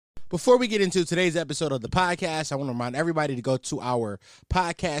Before we get into today's episode of the podcast, I want to remind everybody to go to our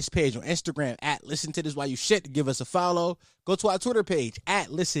podcast page on Instagram at Listen to This While You Shit. Give us a follow. Go to our Twitter page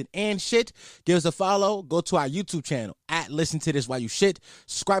at Listen and Shit. Give us a follow. Go to our YouTube channel at Listen to This While You Shit.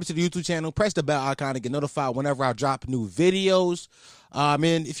 Subscribe to the YouTube channel. Press the bell icon to get notified whenever I drop new videos.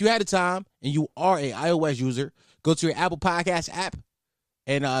 And if you had the time and you are a iOS user, go to your Apple Podcast app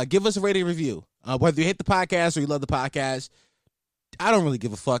and give us a rating review. Whether you hate the podcast or you love the podcast, I don't really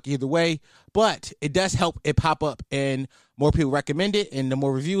give a fuck either way, but it does help it pop up and more people recommend it, and the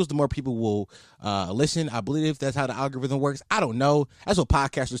more reviews, the more people will listen. I believe that's how the algorithm works. I don't know. That's what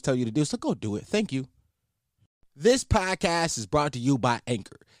podcasters tell you to do, so go do it. Thank you. This podcast is brought to you by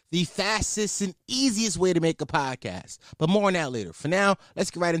Anchor, the fastest and easiest way to make a podcast. But more on that later. For now,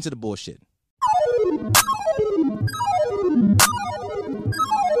 let's get right into the bullshit.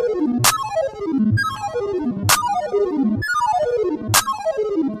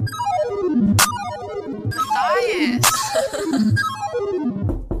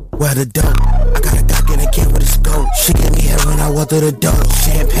 Where the dope? I got a Glock in a can with a scope. She gave me head when I walk through the door.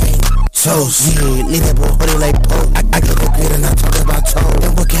 Champagne, toast, yeah, leave that boy hoodie like Pope. I get the good and I talk about toe.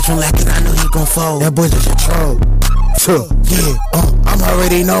 That boy catch him lacking, I know he gon' fold. That boy just a troll. Yeah, I'm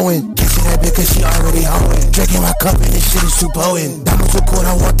already knowing. Kissing that bitch cause she already hoeing. Drinking my cup and this shit is too potent. Diamonds too cold,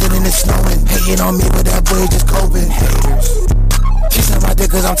 I walked in and it's snowing. Hating on me, but that boy just coping. Haters. She said my dick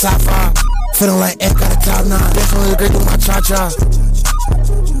cause I'm top 5. Feeling like F got a top 9. Definitely agree with my cha-cha.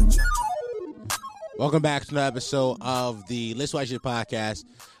 Welcome back to another episode of the Listen While You Shit podcast,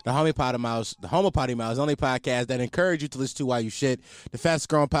 the Homie Potty Mouse, the only podcast that encourages you to listen to while you shit, the fastest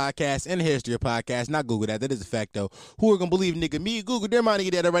growing podcast in the history of podcasts. Not Google that is a fact though. Who are gonna believe nigga me? Google their mind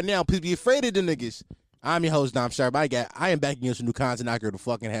nigga that right now. Please be afraid of the niggas. I'm your host Dom Sharp. I am back again with some new content I could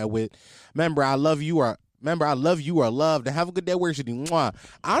fucking have with. Remember, I love you or loved. And have a good day. Where should you? Mwah.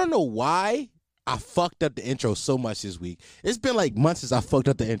 I don't know why I fucked up the intro so much this week. It's been like months since I fucked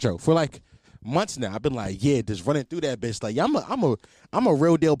up the intro. For like months now, I've been like, yeah, just running through that bitch. Like, I'm a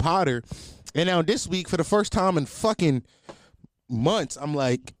real deal Potter. And now this week, for the first time in fucking months, I'm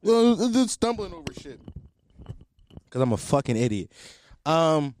like, just stumbling over shit. Because I'm a fucking idiot.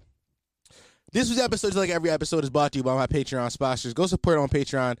 This week's episode, just like every episode, is brought to you by my Patreon sponsors. Go support it on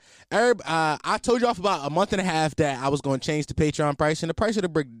Patreon. I told you off about a month and a half that I was going to change the Patreon price, and the price of the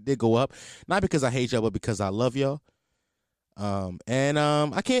brick did go up. Not because I hate y'all, but because I love y'all. I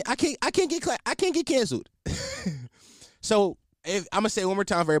can't get canceled. So I'm gonna say it one more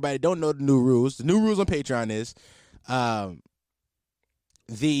time for everybody that don't know the new rules. The new rules on Patreon is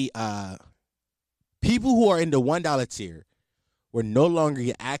the people who are in the $1 tier will no longer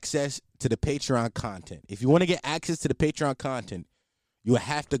get access to the Patreon content. If you want to get access to the Patreon content, you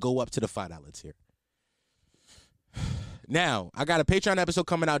have to go up to the $5 tier. Now, I got a Patreon episode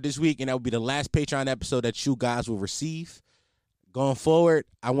coming out this week, and that will be the last Patreon episode that you guys will receive. Going forward,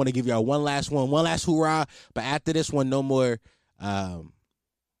 I want to give y'all one last hoorah, but after this one, no more.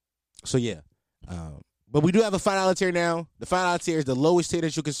 So yeah. But we do have a $5 tier now. The $5 tier is the lowest tier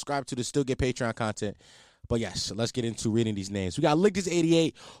that you can subscribe to still get Patreon content. But yes, let's get into reading these names. We got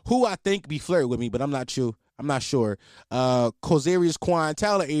Lictus88, who I think be flirting with me, but I'm not sure. Cosarius Quan,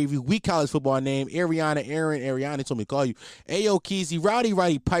 Tyler Avery, weak college football name, Ariana told me to call you. Ayo Keezy,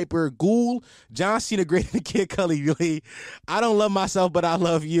 Rowdy Piper, Ghoul, John Cena greater than Kid Cully Lee. I don't love myself, but I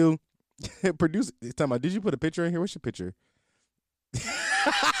love you. Producer, talking about, did you put a picture in here? What's your picture?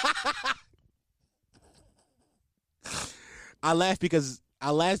 I laughed because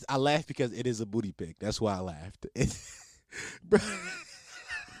it is a booty pic. That's why I laughed. Bro.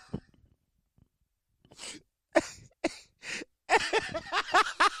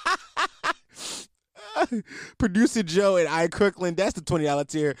 Producer Joe and I Crooklyn, that's the $20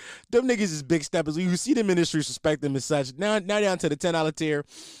 tier. Them niggas is big steppers. You see them in the streets, respect them as such. Now down to the $10 tier.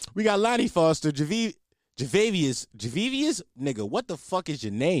 We got Lonnie Foster, Javivius, nigga, what the fuck is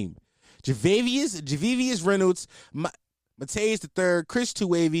your name? Javivius Reynolds, Mateus III, Chris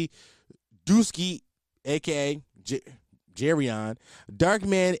Tuwavy, Dusky, a.k.a. Jerion,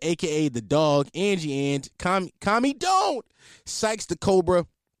 Darkman, a.k.a. The Dog, Angie and Kami Don't, Sykes the Cobra,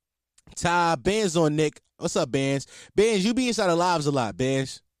 Ty, Bands on Nick. What's up, Bands? Bands, you be inside the lives a lot,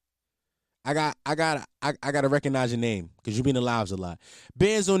 Bands. I gotta recognize your name because you be in the lives a lot.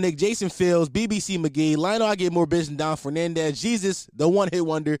 Bands on Nick, Jason Fields, BBC McGee, Lionel, I get more business than Don Fernandez, Jesus, the one hit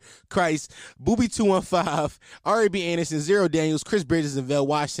wonder, Christ, Booby 215, R.A.B. Anderson, Zero Daniels, Chris Bridges, and Vel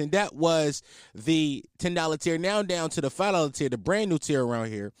Washington. That was the $10 tier. Now down to the $5 tier, the brand new tier around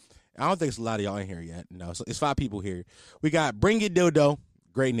here. I don't think it's a lot of y'all in here yet. No, so it's 5 people here. We got Bring It Dildo,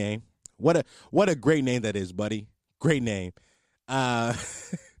 great name. What a great name that is, buddy. Great name.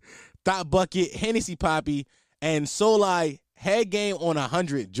 Thought Bucket, Hennessy Poppy, and Solai head game on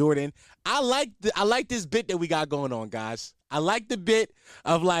 100. Jordan, I like this bit that we got going on, guys. I like the bit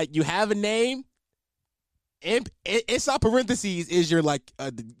of like you have a name, and inside parentheses is your like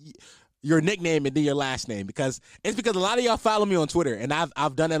your nickname and then your last name because a lot of y'all follow me on Twitter and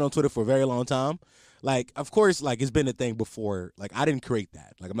I've done that on Twitter for a very long time. Like, of course, like it's been a thing before. Like, I didn't create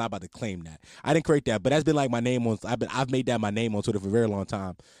that. Like, I'm not about to claim that. I didn't create that, but that's been like my name on. I've made that my name on Twitter for a very long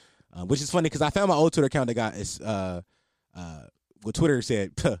time, which is funny because I found my old Twitter account that got what Twitter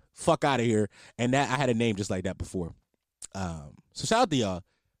said, "Fuck out of here," and that I had a name just like that before. So shout out to y'all.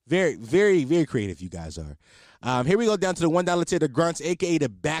 Very, very, very creative you guys are. Here we go down to the $1 tier, the Grunts, a.k.a. the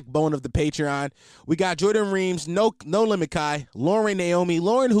backbone of the Patreon. We got Jordan Reams, No Limit Kai, Lauren Naomi,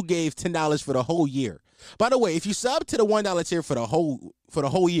 Lauren who gave $10 for the whole year. By the way, if you sub to the $1 tier for the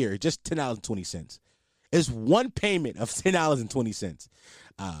whole year, just $10.20. It's one payment of $10.20.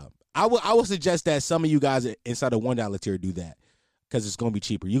 I would suggest that some of you guys inside the $1 tier do that because it's going to be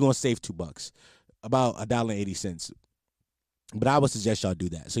cheaper. You're going to save $2, about $1.80. But I would suggest y'all do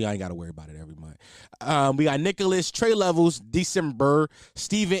that, so y'all ain't got to worry about it every month. We got Nicholas, Trey Levels, December,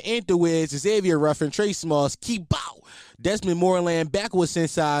 Steven Anthowitz, Xavier Ruffin, Trey Smalls, Keybow, Desmond Moreland, Backwoods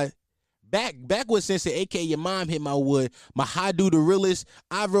Sensei, Backwoods Sensei, a.k.a. Your Mom Hit My Wood, Mahadu the Realist,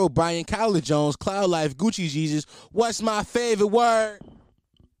 Ivro Brian, Kyler Jones, Cloud Life, Gucci Jesus. What's my favorite word?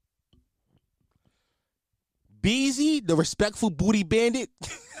 Beezy, the Respectful Booty Bandit.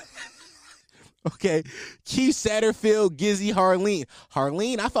 Okay, Keith Satterfield, Gizzy, Harleen.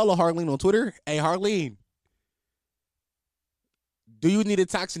 Harleen, I follow Harleen on Twitter. Hey, Harleen, do you need a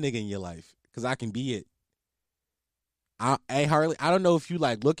toxic nigga in your life? Because I can be it. Hey, Harleen, I don't know if you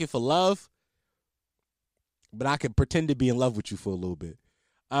like looking for love, but I can pretend to be in love with you for a little bit.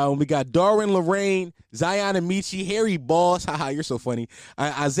 We got Darwin Lorraine, Zion Amici, Harry Balls, haha, you're so funny.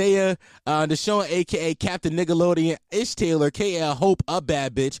 Isaiah, Deshaun, a.k.a. Captain Nickelodeon, Ish Taylor, KL, Hope, a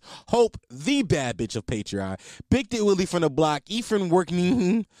bad bitch, Hope, the bad bitch of Patreon, Big Dick Willie from the block, Ephraim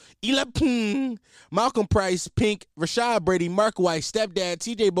Workney, Ela Malcolm Price, Pink, Rashad Brady, Mark White, Stepdad,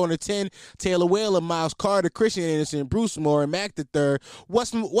 TJ Boner 10, Taylor Whaler, Miles Carter, Christian Anderson, Bruce Moore, Mac the Third.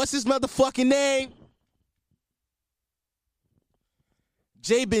 What's his motherfucking name?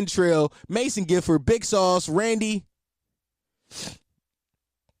 Jay Bentrill, Mason Gifford, Big Sauce, Randy,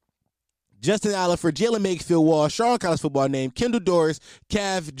 Justin Oliver, Jalen Makefield Wall, Sean College Football Name, Kendall Doris,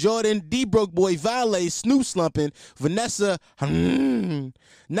 Cav, Jordan, D Broke Boy, Vale, Snoop Slumpin, Vanessa,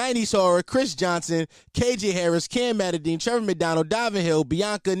 90s Horror, Chris Johnson, KJ Harris, Cam Mattadine, Trevor McDonald, Davin Hill,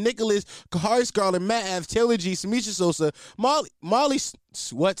 Bianca, Nicholas, Kahari Scarlett, Matt F, Taylor G, Samisha Sosa, Molly,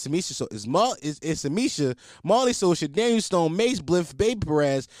 what? Samisha Sosa is Samisha, Molly Sosa, Daniel Stone, Mace Bliff, Baby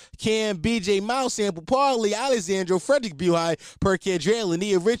Perez, Cam, BJ, Miles Sample, Paul Lee, Alexandro, Frederick Buhai, Perkett, Dre,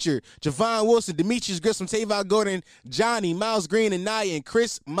 Lania Richard, Javon Wilson, Demetrius Grissom, Tavon Gordon, Johnny, Miles Green, and Naya, and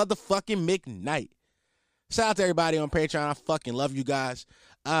Chris motherfucking McKnight. Shout out to everybody on Patreon. I fucking love you guys.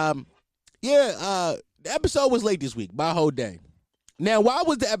 The episode was late this week by a whole day. Now, why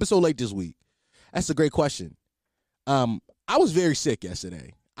was the episode late this week? That's a great question. I was very sick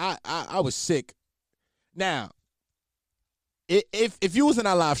yesterday. I was sick. Now, if you was in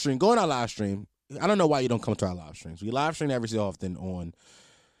our live stream, go in our live stream. I don't know why you don't come to our live streams. We live stream every so often on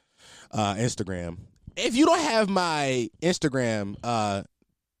Instagram. If you don't have my Instagram,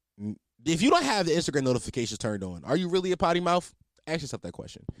 if you don't have the Instagram notifications turned on, are you really a potty mouth? Ask yourself that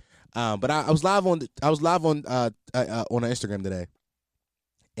question. But I was live on Instagram today,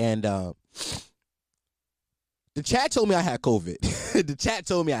 and the chat told me I had COVID. The chat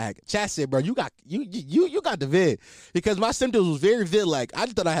told me I had. Chat said, "Bro, you got the vid," because my symptoms was very vid. Like I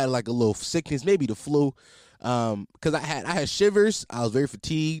thought I had like a little sickness, maybe the flu. Because I had shivers. I was very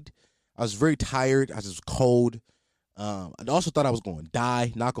fatigued. I was very tired. I was just cold. I also thought I was going to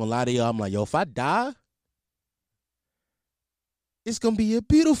die. Not gonna lie to y'all. I'm like, yo, if I die, it's gonna be a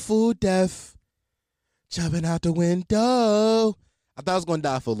beautiful death. Jumping out the window. I thought I was gonna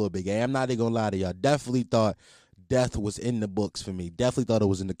die for a little bit, gang. I'm not even gonna lie to y'all. Definitely thought death was in the books for me. Definitely thought it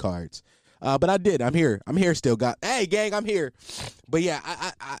was in the cards. But I did. I'm here. I'm here still. Hey, gang, I'm here. But yeah,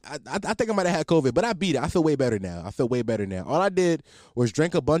 I think I might have had COVID, but I beat it. I feel way better now. All I did was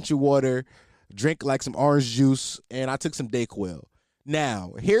drink a bunch of water, drink like some orange juice, and I took some Dayquil.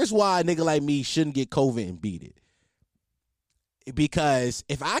 Now, here's why a nigga like me shouldn't get COVID and beat it. Because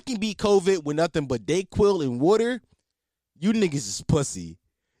if I can beat COVID with nothing but Dayquil and water, you niggas is pussy.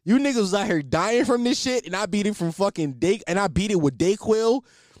 You niggas was out here dying from this shit, and I beat it from fucking and I beat it with Dayquil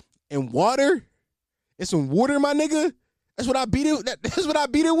and water. And some water, my nigga. That's what I beat it. That's what I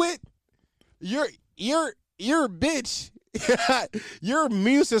beat it with. You're a bitch. Your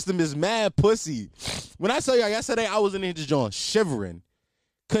immune system is mad pussy. When I saw y'all yesterday, I was in here just joint shivering.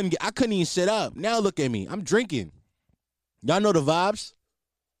 I couldn't even sit up. Now look at me. I'm drinking. Y'all know the vibes.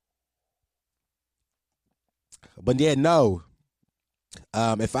 But yeah, no.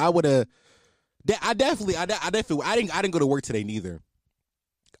 If I would have, I didn't go to work today neither.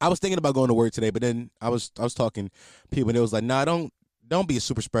 I was thinking about going to work today, but then I was talking to people and it was like, nah, don't be a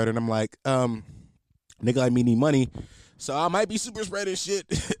super spreader. And I'm like, nigga like me need money, so I might be super spreading shit.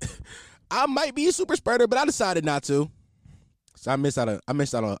 I might be a super spreader, but I decided not to. So I missed out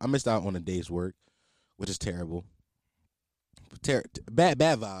on a day's work, which is terrible. Bad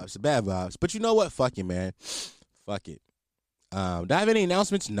vibes. But you know what? Fuck it, man. Fuck it. Do I have any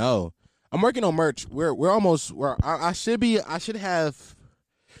announcements? No. I'm working on merch. I should have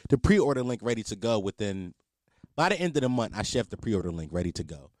the pre-order link ready to go by the end of the month. I should have the pre-order link ready to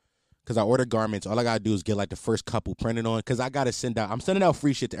go. Cause I order garments. All I gotta do is get like the first couple printed on. Cause I gotta I'm sending out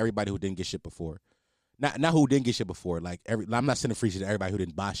free shit to everybody who didn't get shit before. Not who didn't get shit before. I'm not sending free shit to everybody who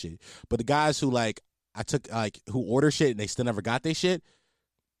didn't buy shit. But the guys who who order shit and they still never got their shit.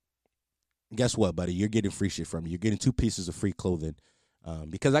 Guess what, buddy? You're getting free shit from me. You're getting 2 pieces of free clothing.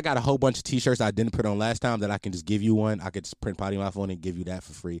 Because I got a whole bunch of t-shirts I didn't put on last time that I can just give you one. I could just print potty on my phone and give you that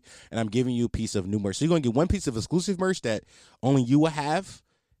for free. And I'm giving you a piece of new merch. So you're going to get 1 piece of exclusive merch that only you will have,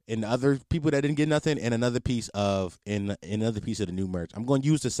 and the other people that didn't get nothing, and another piece of the new merch. I'm going to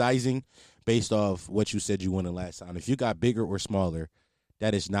use the sizing based off what you said you wanted last time. If you got bigger or smaller,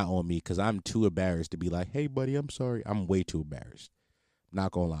 that is not on me because I'm too embarrassed to be like, hey, buddy, I'm sorry. I'm way too embarrassed.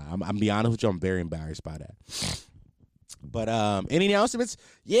 Not going to lie. I'm be honest with you. I'm very embarrassed by that. But any announcements?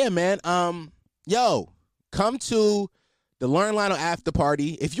 Yeah, man. Come to the Learn Lionel after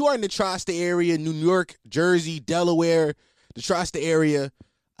party. If you are in the tri-state area, New York, Jersey, Delaware, the tri-state area,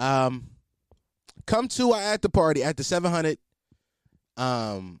 come to our after party at the 700.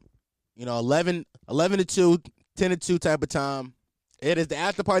 11 to 2, 10 to 2 type of time. It is the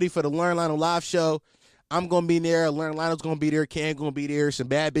after party for the Learn Lionel live show. I'm gonna be there. Learn Lionel's gonna be there. Cam gonna be there. Some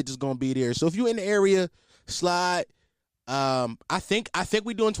bad bitches gonna be there. So if you're in the area, slide. I think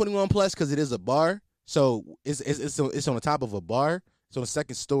we're doing 21 plus because it is a bar. So it's on the top of a bar. It's on the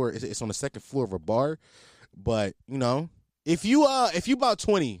second store. It's on the second floor of a bar. But if you about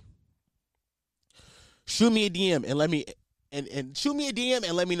 20, shoot me a DM and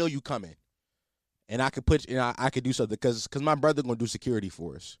let me know you coming, and I could I could do something because my brother gonna do security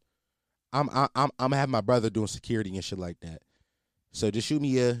for us. I'm gonna have my brother doing security and shit like that. So just shoot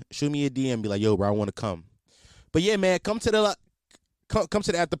me a DM and be like, yo, bro, I want to come. But yeah, man, come to the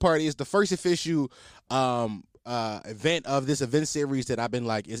after party. It's the first official event of this event series that I've been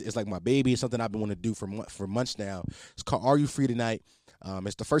like, it's like my baby. It's something I've been wanting to do for months now. It's called Are You Free Tonight?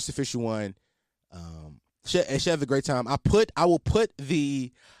 It's the first official one. Should have a great time. I will put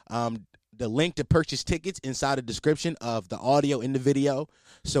the link to purchase tickets inside the description of the audio in the video.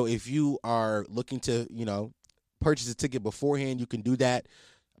 So if you are looking to, purchase a ticket beforehand, you can do that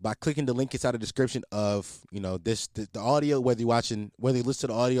by clicking the link inside the description of, the audio, whether you listen to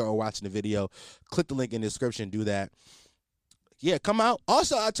the audio or watching the video. Click the link in the description, do that. Yeah, come out.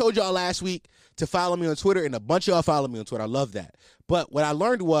 Also, I told y'all last week to follow me on Twitter, and a bunch of y'all follow me on Twitter. I love that. But what I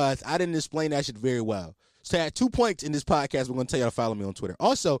learned was I didn't explain that shit very well. So at 2 points in this podcast, we're going to tell y'all to follow me on Twitter.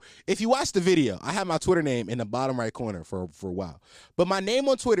 Also, if you watch the video, I have my Twitter name in the bottom right corner for a while. But my name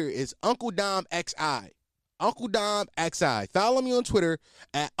on Twitter is Uncle Dom XI. Uncle Dom XI. Follow me on Twitter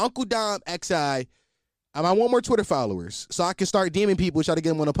at Uncle Dom XI. I want more Twitter followers so I can start DMing people, try to get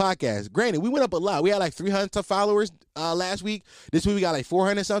them on the podcast. Granted, we went up a lot. We had like 300 followers last week. This week we got like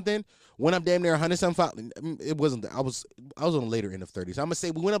 400 something. Went up damn near 100 something followers. It wasn't. I was on the later end of 30. So I'm gonna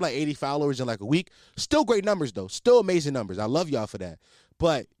say we went up like 80 followers in like a week. Still great numbers though. Still amazing numbers. I love y'all for that.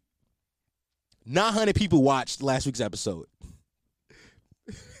 But 900 people watched last week's episode.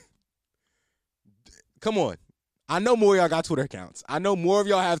 Come on. I know more of y'all got Twitter accounts. I know more of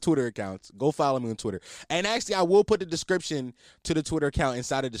y'all have Twitter accounts. Go follow me on Twitter. And actually, I will put the description to the Twitter account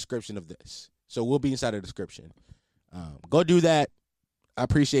inside the description of this. So we'll be inside the description. Go do that. I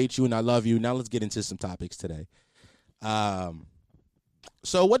appreciate you and I love you. Now let's get into some topics today.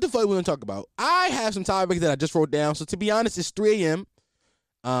 So what the fuck we going to talk about? I have some topics that I just wrote down. So to be honest, it's 3 a.m.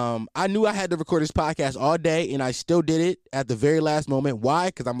 I knew I had to record this podcast all day, and I still did it at the very last moment. Why?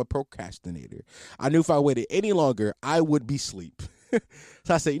 Because I'm a procrastinator. I knew if I waited any longer, I would be asleep.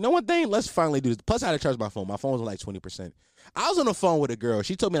 So I said, you know one thing? Let's finally do this. Plus, I had to charge my phone. My phone was on like 20%. I was on the phone with a girl.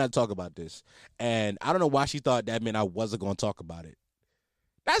 She told me not to talk about this, and I don't know why she thought that meant I wasn't going to talk about it.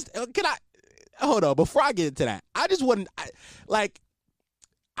 Hold on. Before I get into that, I just wouldn't,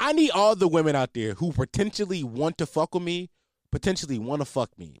 I need all the women out there who potentially want to fuck with me, potentially want to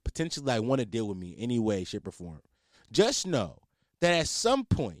fuck me, potentially like want to deal with me any way, shape, or form. Just know that at some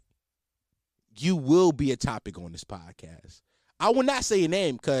point, you will be a topic on this podcast. I will not say your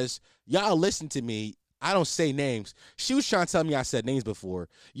name because y'all listen to me. I don't say names. She was trying to tell me I said names before.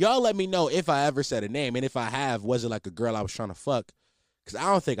 Y'all let me know if I ever said a name. And if I have, was it like a girl I was trying to fuck? Because I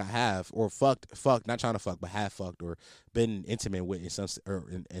don't think I have. Or fucked, not trying to fuck, but have fucked or been intimate with in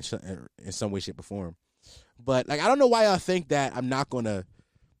some way, shape, or form. But like, I don't know why y'all think that I'm not going to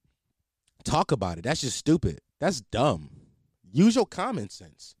talk about it. That's just stupid. That's dumb. Use your common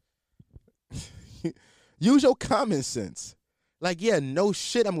sense. Use your common sense. Like, yeah, no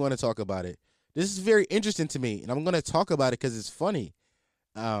shit, I'm going to talk about it. This is very interesting to me, and I'm going to talk about it because it's funny.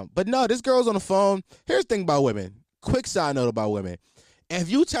 But no, this girl's on the phone. Here's the thing about women. Quick side note about women. If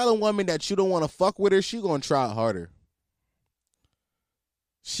you tell a woman that you don't want to fuck with her, she's going to try harder.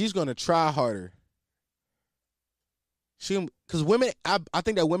 She's going to try harder. Because women, I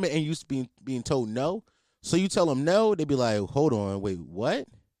think that women ain't used to being told no. So you tell them no, they be like, hold on, wait, what?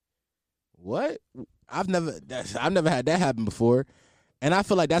 What? I've never had that happen before. And I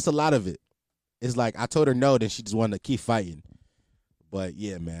feel like that's a lot of it. It's like I told her no, then she just wanted to keep fighting. But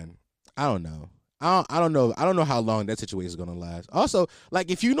yeah, man, I don't know. I don't know. I don't know how long that situation is gonna last. Also, like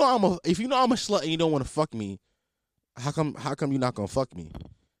if you know I'm a slut and you don't want to fuck me, how come you're not gonna fuck me?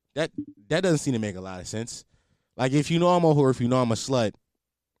 That doesn't seem to make a lot of sense. Like if you know I'm a whore, if you know I'm a slut,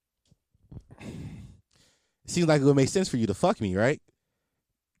 it seems like it would make sense for you to fuck me, right?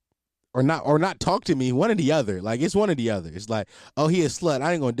 Or not talk to me, one or the other. Like it's one or the other. It's like, oh, he is slut,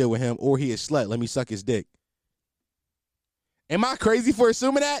 I ain't gonna deal with him, or he is slut, let me suck his dick. Am I crazy for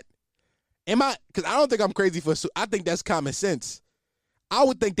assuming that? Because I don't think I'm crazy for I think that's common sense. I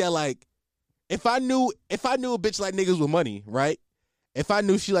would think that like if I knew a bitch like niggas with money, right? If I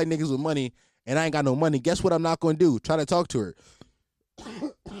knew she like niggas with money and I ain't got no money, guess what I'm not gonna do? Try to talk to her.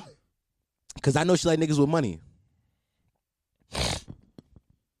 Because I know she like niggas with money.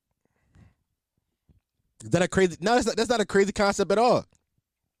 Is that a crazy? No, that's not a crazy concept at all.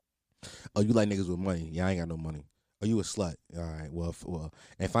 Oh, you like niggas with money? Yeah, I ain't got no money. Oh, you a slut? All right. Well,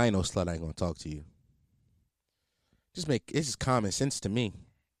 if I ain't no slut, I ain't gonna talk to you. It's just common sense to me.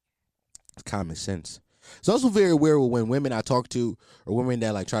 It's common sense. It's also very weird when women I talk to or women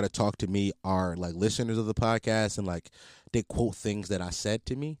that like try to talk to me are like listeners of the podcast and like they quote things that I said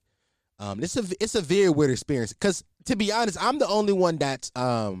to me. It's a very weird experience because to be honest, I'm the only one that's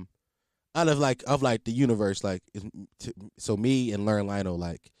out of the universe, like so me and Learn Lionel,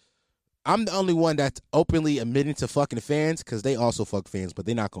 like I'm the only one that's openly admitting to fucking fans because they also fuck fans, but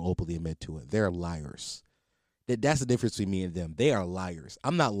they're not gonna openly admit to it. They're liars. That's the difference between me and them. They are liars.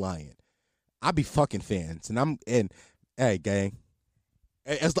 I'm not lying. I be fucking fans, and hey, gang,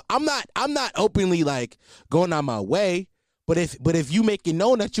 I'm not openly like going on my way, but if you make it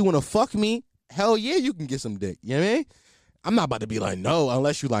known that you want to fuck me, hell yeah, you can get some dick. You know what I mean? I'm not about to be like, no,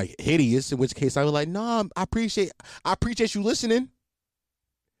 unless you like hideous, in which case I was like, no, I appreciate you listening.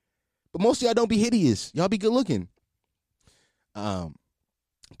 But most of y'all don't be hideous. Y'all be good looking. But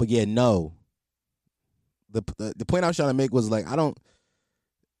yeah, no. The point I was trying to make was like, I don't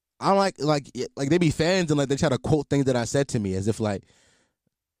like they be fans and like they try to quote things that I said to me as if like,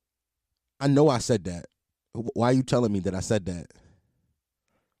 I know I said that. Why are you telling me that I said that?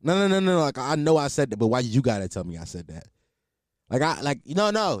 No. Like I know I said that, but why you gotta tell me I said that?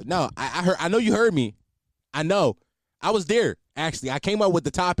 No. I know you heard me. I know. I was there, actually. I came up with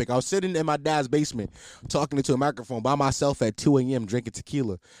the topic. I was sitting in my dad's basement talking into a microphone by myself at 2 a.m. drinking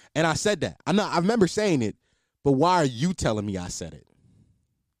tequila. And I said that. I remember saying it, but why are you telling me I said it?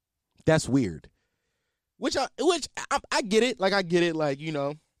 That's weird. Which I get it. Like, I get it. Like, you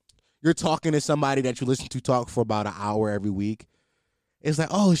know, you're talking to somebody that you listen to talk for about an hour every week. It's like,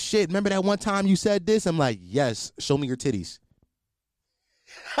 oh, shit, remember that one time you said this? I'm like, yes, show me your titties.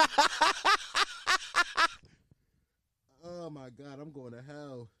 Oh my God, I'm going to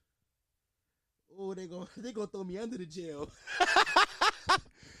hell. Oh, they gonna throw me under the jail.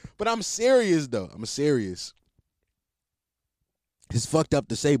 But I'm serious though. I'm serious. It's fucked up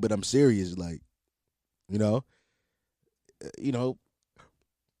to say, but I'm serious. Like, you know.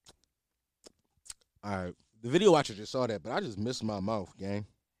 All right, the video watcher just saw that, but I just missed my mouth, gang.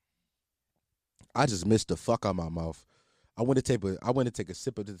 I just missed the fuck out my mouth. I went to take a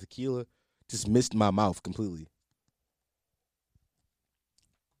sip of the tequila, just missed my mouth completely.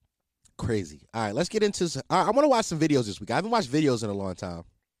 Crazy. All right, let's get into some. I want to watch some videos this week. I haven't watched videos in a long time.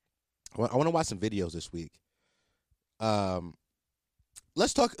 I want to watch some videos this week.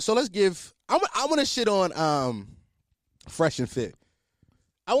 Let's talk. So let's give. I want to shit on Fresh and Fit.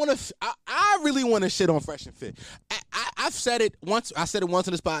 I really want to shit on Fresh and Fit. I've said it once. I said it once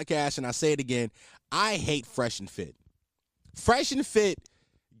on this podcast, and I say it again. I hate Fresh and Fit. Fresh and Fit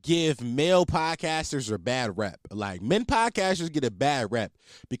give male podcasters a bad rep. Like, men podcasters get a bad rep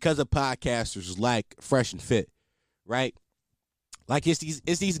because of podcasters like Fresh and Fit, right? Like, it's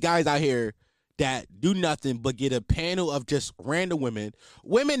these guys out here that do nothing but get a panel of just random women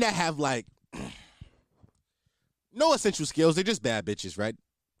that have like no essential skills. They're just bad bitches, right?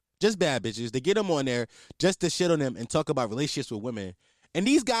 Just bad bitches. They get them on there just to shit on them and talk about relationships with women. And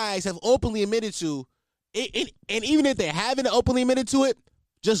these guys have openly admitted to it, and even if they haven't openly admitted to it,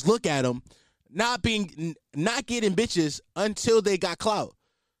 just look at them not getting bitches until they got clout.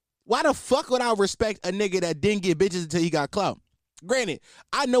 Why the fuck would I respect a nigga that didn't get bitches until he got clout? Granted,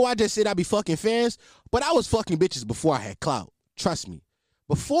 I know I just said I'd be fucking fans, but I was fucking bitches before I had clout. Trust me.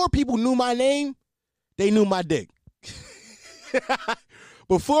 Before people knew my name, they knew my dick.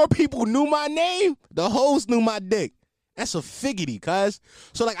 Before people knew my name, the hoes knew my dick. That's a figgity, cuz.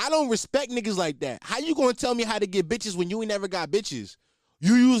 So, like, I don't respect niggas like that. How you gonna tell me how to get bitches when you ain't never got bitches?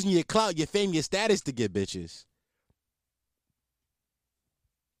 You using your clout, your fame, your status to get bitches.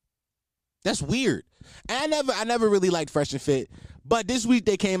 That's weird. And I never really liked Fresh and Fit. But this week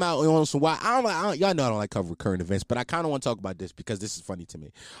they came out on some wild. Y'all know I don't like cover current events, but I kind of want to talk about this because this is funny to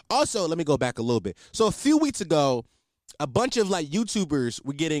me. Also, let me go back a little bit. So a few weeks ago, a bunch of like YouTubers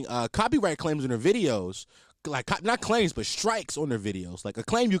were getting copyright claims on their videos. Like, not claims, but strikes on their videos. Like, a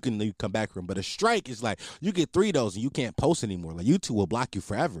claim you can come back from, but a strike is like you get 3 of those and you can't post anymore. Like, YouTube will block you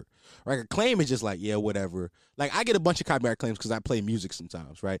forever. Right? A claim is just like, yeah, whatever. Like, I get a bunch of copyright claims because I play music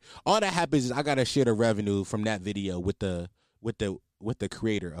sometimes, right? All that happens is I gotta share the revenue from that video with the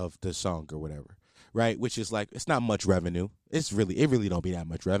creator of the song or whatever, right? Which is like, it's not much revenue. It really don't be that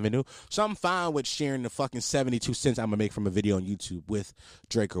much revenue. So I'm fine with sharing the fucking 72 cents I'm gonna make from a video on YouTube with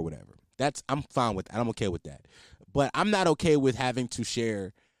Drake or whatever. I'm fine with that. I'm okay with that. But I'm not okay with having to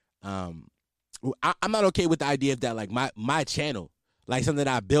share. I'm not okay with the idea of that, like, my channel, like something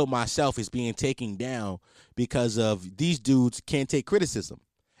that I built myself, is being taken down because of these dudes can't take criticism.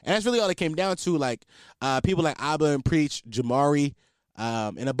 And that's really all it came down to. Like, people like Abba and Preach, Jamari,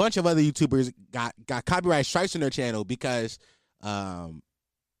 and a bunch of other YouTubers got copyright strikes on their channel because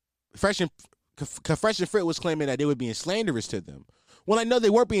Fresh and Fit was claiming that they were being slanderous to them. Well, I know they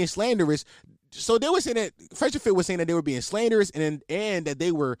weren't being slanderous. So they were saying that Fresh and Fit was saying that they were being slanderous and that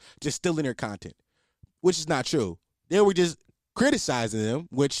they were just stealing their content, which is not true. They were just criticizing them,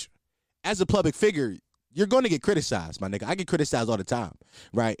 which, as a public figure, you're going to get criticized, my nigga. I get criticized all the time,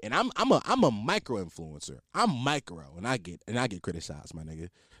 right? And I'm a micro influencer. I'm micro, and I get criticized, my nigga.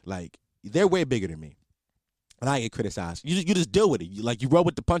 Like, they're way bigger than me, and I get criticized. You just deal with it. You roll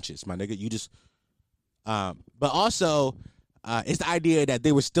with the punches, my nigga. You just, but also. It's the idea that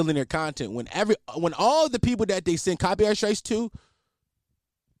they were stealing their content when all the people that they sent copyright strikes to,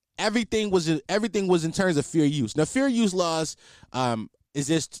 everything was in terms of fair use. Now, fair use laws is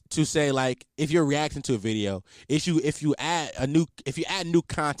just to say, like, if you're reacting to a video, if you add new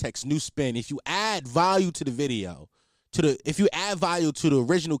context, new spin, if you add value to the video, if you add value to the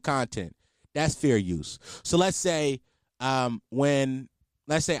original content, that's fair use. So let's say I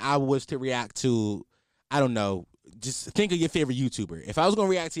was to react to, I don't know. Just think of your favorite YouTuber. If I was going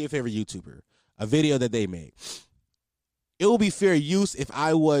to react to your favorite YouTuber, a video that they made, it would be fair use if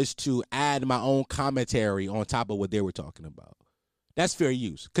I was to add my own commentary on top of what they were talking about. That's fair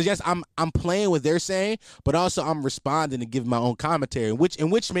use. Because, yes, I'm playing what they're saying, but also I'm responding and giving my own commentary,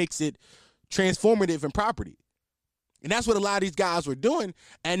 which makes it transformative and property. And that's what a lot of these guys were doing.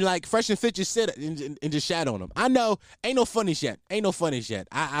 And, like, Fresh and Fit just said and just shat on them. I know, ain't no funnies yet.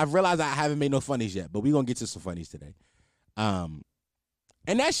 I realized I haven't made no funnies yet, but we're going to get to some funnies today. And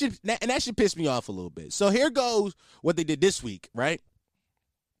that should piss me off a little bit. So here goes what they did this week, right?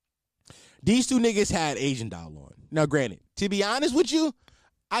 These two niggas had Asian Doll on. Now, granted, to be honest with you,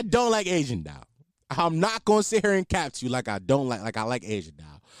 I don't like Asian Doll. I'm not going to sit here and cap to you like I like Asian Doll.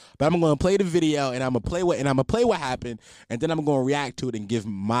 But I'm going to play the video and I'm going to play what happened, and then I'm going to react to it and give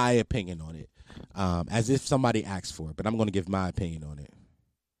my opinion on it. As if somebody asked for it, but I'm going to give my opinion on it.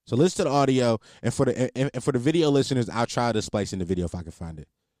 So listen to the audio, and for the video listeners, I'll try to splice in the video if I can find it.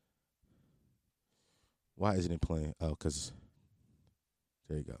 Why isn't it playing? Oh, because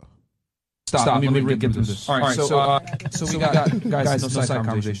there you go. Stop. Let me get this. All right. So we got guys. No side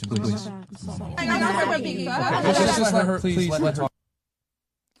conversation, please. Just let her. Please let her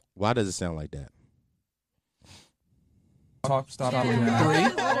Why does it sound like that? talk. Stop. 3.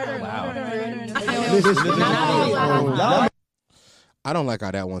 Wow. I don't like how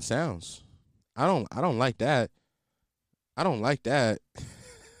that one sounds. I don't like that. I don't like that.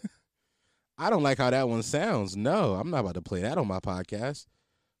 I don't like how that one sounds. No, I'm not about to play that on my podcast.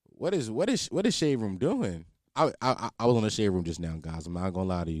 What is Shade Room doing? I was on the Shade Room just now, guys. I'm not gonna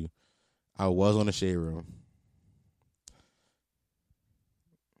lie to you. I was on the Shade Room.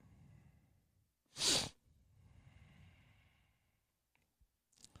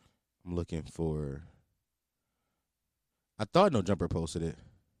 I'm looking for. I thought No Jumper posted it.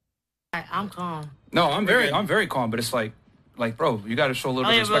 I'm calm. No, I'm very calm, but it's like, bro, you got to show a little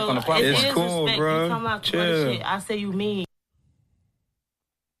bit of respect on the platform. It's cool, respect. bro. You talking about Chill. shit. I say you mean.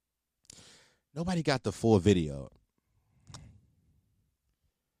 Nobody got the full video.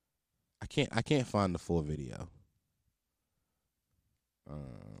 I can't find the full video.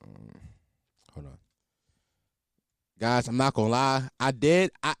 Hold on. Guys, I'm not gonna lie. I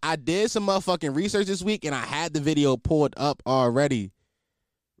did some motherfucking research this week and I had the video pulled up already.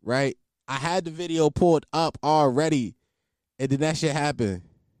 Right? I had the video pulled up already. And then that shit happened.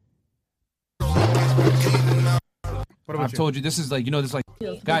 I've told you this is like, this is like,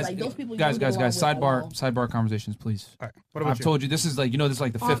 guys, sidebar conversations, please. All right. What about I've told you this is like, this is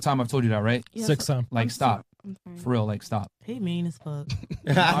like the fifth time I've told you that, right? Yeah, 6th time. Like, stop. For real, like, stop. He mean as fuck. I'm just keeping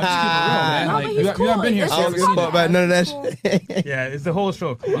it real, man. No, Like, but you he's cool. haven't been here. It's So you I haven't don't give seen a fuck it. about none of that shit. Yeah, it's the whole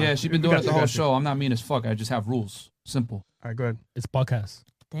show. Come on. Yeah, she's been doing it the whole show. I'm not mean as fuck. I just have rules. Simple. All right, go ahead. It's podcast.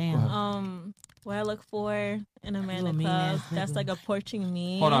 Damn. What I look for in a man You a in mean club ass that's nigga. like approaching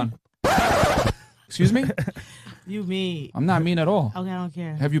me. Hold on. Excuse me? You mean. I'm not mean at all. Okay, I don't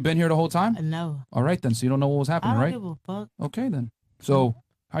care. Have you been here the whole time? No. All right, then. So you don't know what was I happening, don't right? give a fuck. Okay, then. So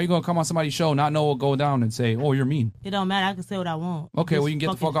how you going to come on somebody's show, not know what go down, and say, oh, you're mean? It don't matter. I can say what I want. Okay, well, you can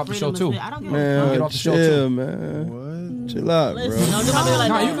get the fuck off the show, too. I don't give a Man, Get off the show, chill, too. man. What? Chill out, bro. Listen, don't do my like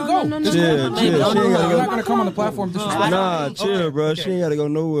Nah, that. you can go. Chill, chill. She ain't You're gotta not go. going to come on the platform disrespectful. Nah, chill, bro. She ain't gotta go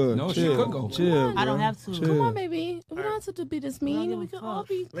nowhere. No, she chill. could go. Chill, I don't bro. have to. Chill. Come on, baby. We don't have to be this mean. give We a can fuck. all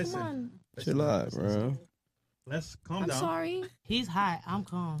be. Listen. Come on. Chill out, bro. Let's calm I'm down. sorry. He's hot. I'm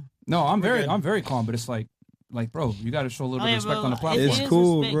calm. No, I'm very calm, but it's like, bro, you got to show a little bit of respect on the platform. It's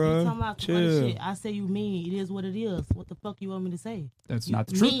cool, respect. bro. You talking about some other Chill. shit. I say you mean. It is what it is. What the fuck you want me to say? That's You- not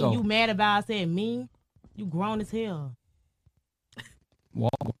the truth, mean, though. You mad about I said mean? You grown as hell. Well,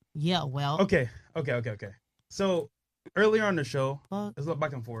 Yeah, well. Okay. So earlier on the show, Fuck. there's a little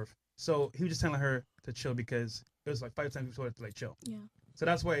back and forth. So he was just telling her to chill because it was like 5 times he told her to like chill. Yeah. So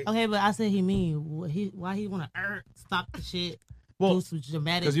that's why. Okay, but I said he mean. Why he want to stop the shit? Well, do some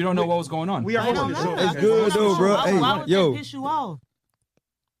dramatic. because you don't know what was going on. we are I don't hosting the show. know. It's good, though, bro. Why, Hey, why would yo. that piss you off?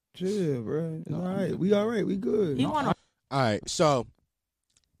 Chill, bro. It's all right. We all right. We good. He want to. All right, so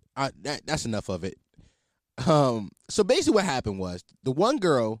that's enough of it. So basically, what happened was the one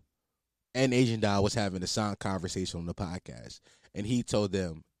girl and Asian Doll was having a side conversation on the podcast, and he told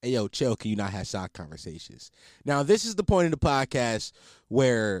them, "Hey, yo, chill. Can you not have side conversations?" Now, this is the point of the podcast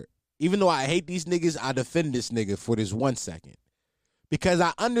where, even though I hate these niggas, I defend this nigga for this 1 second because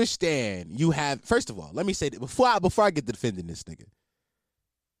I understand you have. First of all, let me say that before I get to defending this nigga.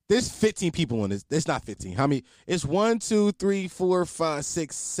 There's 15 people on this. It's not 15. How many? It's 1, 2, 3, 4, 5,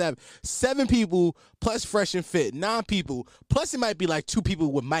 6, 7. 7 people plus Fresh and Fit. 9 people. Plus it might be like 2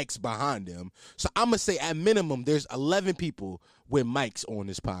 people with mics behind them. So I'm going to say at minimum there's 11 people with mics on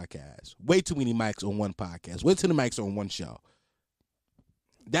this podcast. Way too many mics on one podcast. Way too many mics on one show.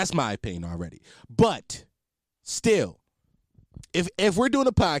 That's my opinion already. But still, if we're doing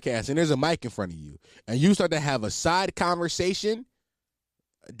a podcast and there's a mic in front of you and you start to have a side conversation,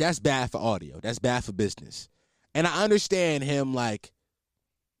 that's bad for audio. That's bad for business. And I understand him like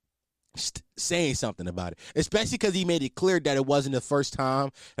saying something about it, especially because he made it clear that it wasn't the first time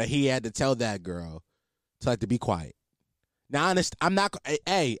that he had to tell that girl to be quiet. Now, I'm not.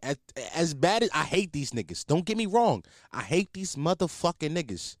 Hey, as bad as I hate these niggas, don't get me wrong. I hate these motherfucking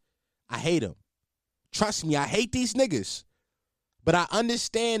niggas. I hate them. Trust me, I hate these niggas. But I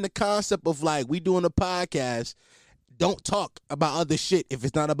understand the concept of like we doing a podcast. Don't talk about other shit if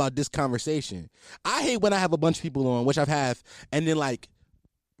it's not about this conversation. I hate when I have a bunch of people on, which I've had, and then like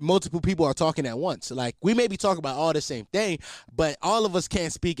multiple people are talking at once. Like we may be talking about all the same thing, but all of us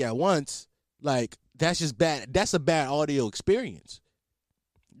can't speak at once. Like that's just bad. That's a bad audio experience.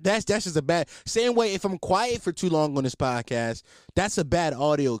 That's just a bad. Same way if I'm quiet for too long on this podcast, that's a bad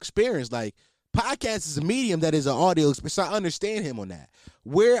audio experience. Like podcast is a medium that is an audio experience. So I understand him on that.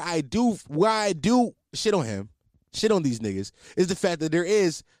 Where I do shit on him. Shit on these niggas is the fact that there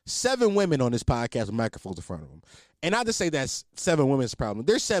is 7 women on this podcast with microphones in front of them. And not to say that's 7 women's problem.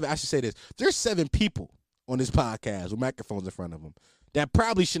 There's 7, I should say this. There's 7 people on this podcast with microphones in front of them that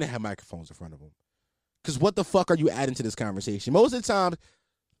probably shouldn't have microphones in front of them. Because what the fuck are you adding to this conversation? Most of the time,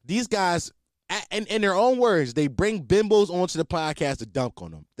 these guys in their own words, they bring bimbos onto the podcast to dunk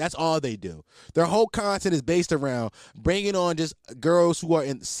on them. That's all they do. Their whole content is based around bringing on just girls who are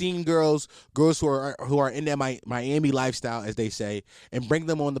scene girls who are in that Miami lifestyle, as they say, and bring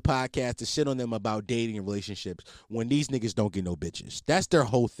them on the podcast to shit on them about dating and relationships when these niggas don't get no bitches. That's their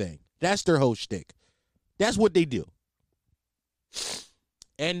whole thing. That's their whole shtick. That's what they do.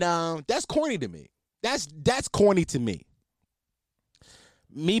 And that's corny to me. That's corny to me.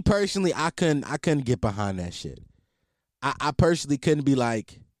 Me personally, I couldn't get behind that shit. I personally couldn't be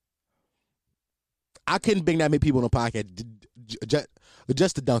like, I couldn't bring that many people on the podcast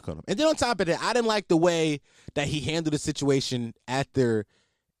just to dunk on them. And then on top of that, I didn't like the way that he handled the situation after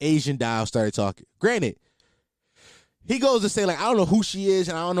Asian Dial started talking. Granted, he goes to say like, I don't know who she is,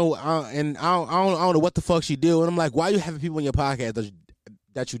 and I don't know, I don't know what the fuck she do. And I'm like, why are you having people on your podcast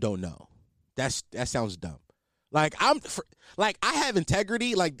that you don't know? That sounds dumb. Like I have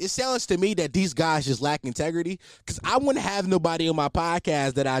integrity. Like it sounds to me that these guys just lack integrity because I wouldn't have nobody on my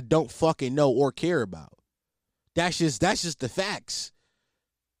podcast that I don't fucking know or care about. That's just the facts.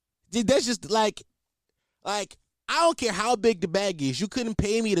 That's just like I don't care how big the bag is. You couldn't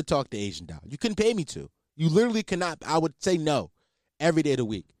pay me to talk to Asian Doll. You couldn't pay me to. You literally cannot. I would say no every day of the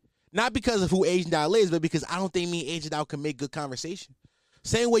week. Not because of who Asian Doll is, but because I don't think me and Asian Doll can make good conversation.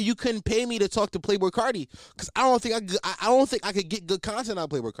 Same way you couldn't pay me to talk to Playboy Cardi because I don't think I could get good content on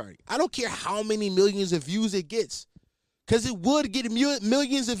Playboy Cardi. I don't care how many millions of views it gets because it would get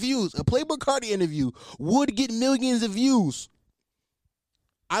millions of views. A Playboy Cardi interview would get millions of views.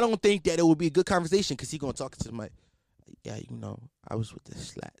 I don't think that it would be a good conversation because he's gonna talk to somebody. Yeah, you know, I was with the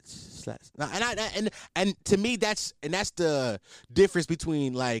slats. And to me, that's the difference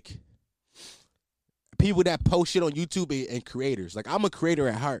between like people that post shit on YouTube and creators. Like, I'm a creator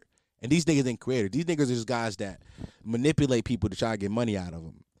at heart, and these niggas ain't creators. These niggas are just guys that manipulate people to try to get money out of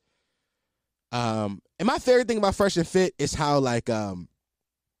them. And my favorite thing about Fresh and Fit is how like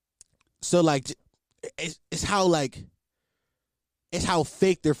it's how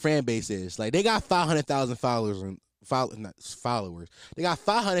fake their fan base is. Like, they got 500,000 followers. They got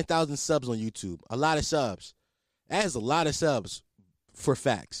 500,000 subs on YouTube. A lot of subs. That is a lot of subs for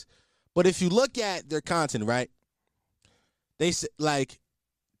facts. But if you look at their content, right? They say like,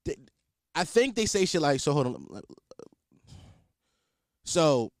 I think they say shit like, so hold on.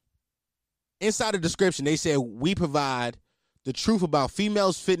 So inside the description, they say we provide the truth about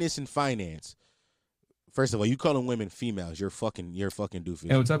females, fitness, and finance. First of all, you calling women females, you're fucking doofus.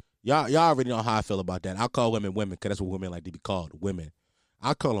 Hey, what's up? Y'all already know how I feel about that. I'll call women because that's what women like to be called, women.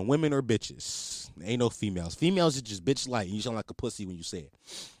 I call them women or bitches. Ain't no females. Females is just bitch like. You sound like a pussy when you say it.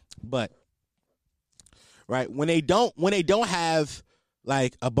 But right, when they don't have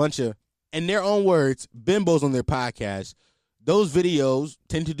like a bunch of, in their own words, bimbos on their podcast, those videos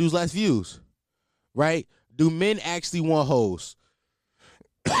tend to do less views. Right? Do men actually want hoes?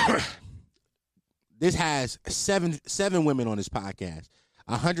 This has seven women on this podcast,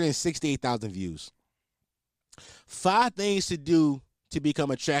 168,000 views. 5 things to do to become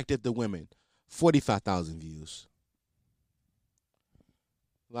attractive to women, 45,000 views.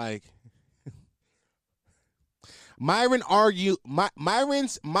 Like, Myron argues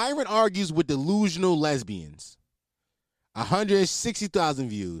with delusional lesbians, 160,000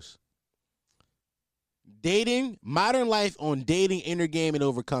 views. Dating, modern life on dating, inner game, and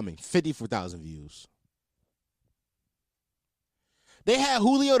overcoming, 54,000 views. They had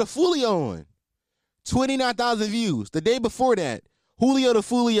Julio the Fulio on, 29,000 views. The day before that, Julio the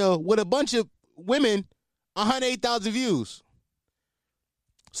Fulio with a bunch of women, 108,000 views.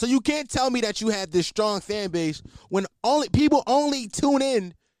 So you can't tell me that you have this strong fan base when people only tune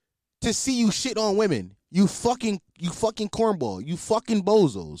in to see you shit on women. You fucking cornball. You fucking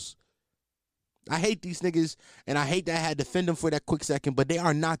bozos. I hate these niggas, and I hate that I had to defend them for that quick second, but they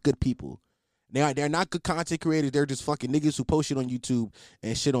are not good people. They're not good content creators. They're just fucking niggas who post shit on YouTube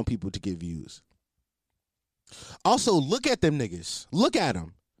and shit on people to get views. Also, look at them niggas. Look at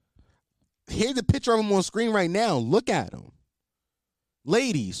them. Here's the picture of them on screen right now. Look at them.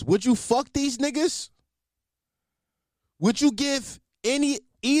 Ladies, would you fuck these niggas? Would you give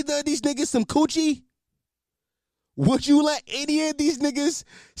either of these niggas some coochie? Would you let any of these niggas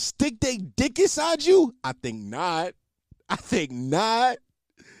stick their dick inside you? I think not.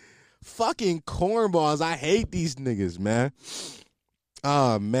 Fucking cornballs. I hate these niggas, man.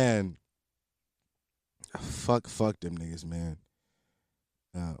 Oh, man. Fuck them niggas, man.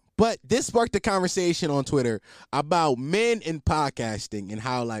 But this sparked a conversation on Twitter about men in podcasting and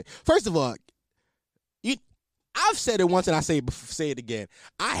how, like, first of all, I've said it once and I say it again.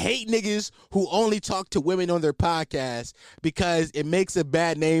 I hate niggas who only talk to women on their podcast because it makes a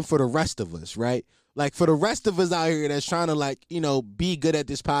bad name for the rest of us, right? Like for the rest of us out here that's trying to like, you know, be good at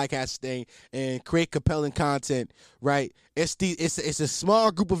this podcast thing and create compelling content, right? It's a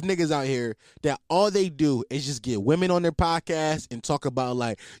small group of niggas out here that all they do is just get women on their podcast and talk about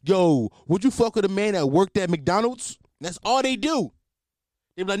like, yo, would you fuck with a man that worked at McDonald's? That's all they do.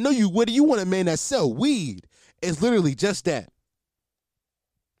 They be like, no, what do you want a man that sell weed? It's literally just that.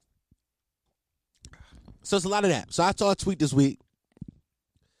 So it's a lot of that. So I saw a tweet this week.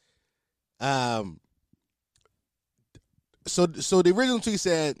 So the original tweet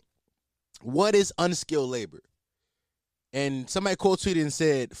said, "What is unskilled labor?" And somebody quote tweeted and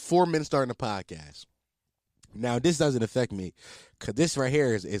said, 4 men starting a podcast. Now this doesn't affect me, cause this right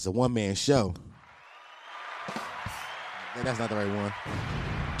here is a one-man show. That's not the right one.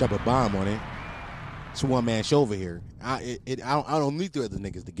 Drop a bomb on it. It's a one-man show over here. I don't need 3 other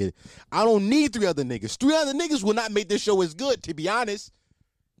niggas to get it. I don't need 3 other niggas. 3 other niggas will not make this show as good, to be honest.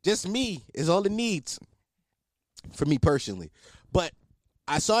 Just me is all it needs for me personally. But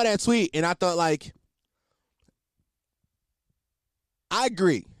I saw that tweet and I thought like, I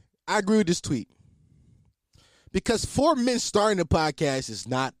agree with this tweet. Because 4 men starting a podcast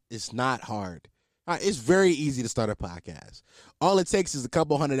is not hard. It's very easy to start a podcast. All it takes is a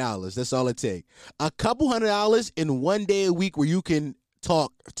couple $100. That's all it takes. A couple $100 in 1 day a week where you can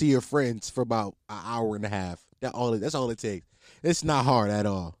talk to your friends for about an hour and a half. That's all it takes. It's not hard at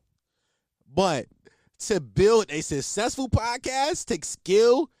all. But to build a successful podcast takes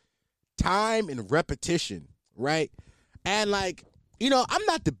skill, time, and repetition, right? And like, you know, I'm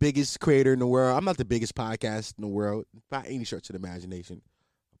not the biggest creator in the world. I'm not the biggest podcast in the world by any stretch of the imagination.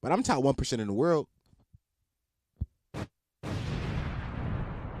 But I'm top 1% in the world. And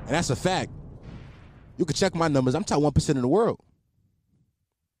that's a fact. You can check my numbers. I'm top 1% in the world.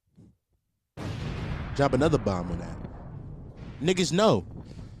 Drop another bomb on that. Niggas know.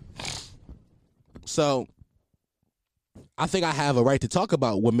 So, I think I have a right to talk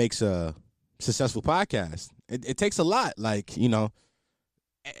about what makes a successful podcast. It takes a lot. Like, you know,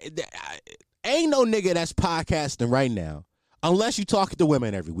 ain't no nigga that's podcasting right now unless you talk to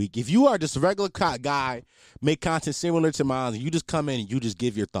women every week. If you are just a regular guy, make content similar to mine, and you just come in and you just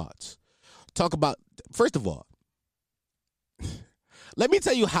give your thoughts. Talk about, first of all, let me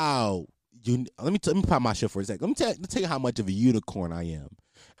tell you how let me pop my shit for a second. Let me tell you how much of a unicorn I am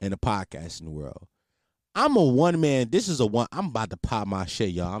in the podcasting world. I'm a one-man. I'm about to pop my shit,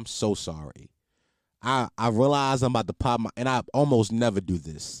 y'all. I'm so sorry. I realize I'm about to pop and I almost never do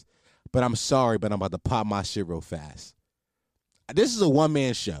this. But I'm sorry, but I'm about to pop my shit real fast. This is a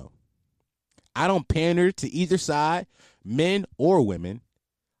one-man show. I don't pander to either side, men or women.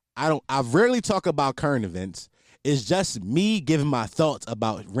 I rarely talk about current events. It's just me giving my thoughts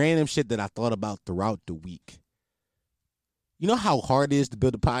about random shit that I thought about throughout the week. You know how hard it is to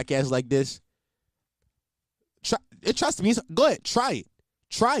build a podcast like this? Trust me. Go ahead, try it.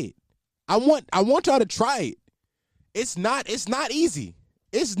 Try it. I want y'all to try it. It's not easy.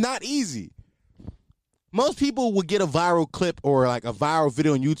 It's not easy. Most people would get a viral clip or like a viral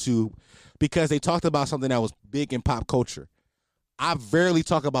video on YouTube because they talked about something that was big in pop culture. I rarely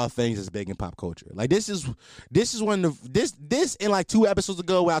talk about things that's big in pop culture. Like this is one of this in like 2 episodes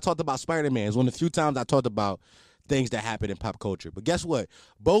ago where I talked about Spider-Man is one of the few times I talked about things that happen in pop culture. But guess what?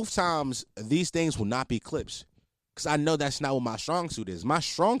 Both times these things will not be clips because I know that's not what my strong suit is. My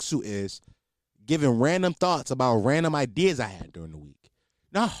strong suit is giving random thoughts about random ideas I had during the week.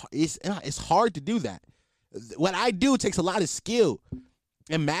 No, it's hard to do that. What I do takes a lot of skill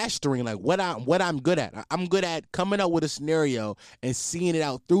and mastering, like what I'm good at. I'm good at coming up with a scenario and seeing it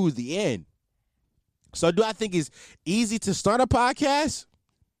out through the end. So do I think it's easy to start a podcast?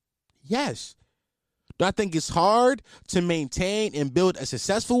 Yes. Do I think it's hard to maintain and build a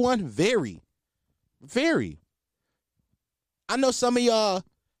successful one? Very. Very. I know some of y'all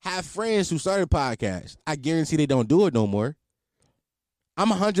have friends who started podcasts. I guarantee they don't do it no more. I'm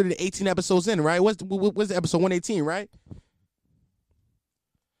 118 episodes in, right? What's episode 118, right?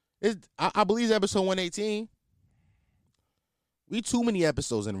 I believe it's episode 118. We too many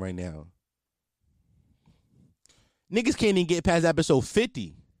episodes in right now. Niggas can't even get past episode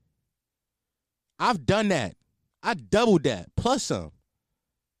 50. I've done that. I doubled that, plus some.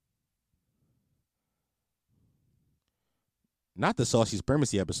 Not the Saucy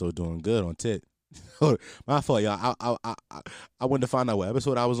Supremacy episode doing good on Tit. My fault, y'all. I wanted to find out what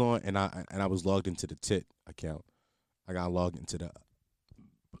episode I was on, and I was logged into the Tit account. I got logged into the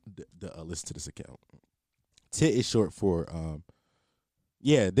listen to this account. Tit is short for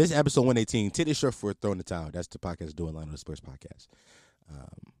Yeah, this episode 118. Titty short for Throwing the Towel. That's the podcast doing Line of the Sports podcast.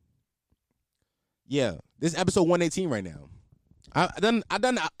 Yeah, this is episode 118 right now. I've done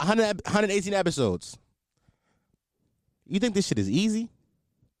 118 episodes. You think this shit is easy?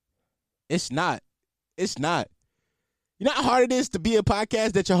 It's not. It's not. You know how hard it is to be a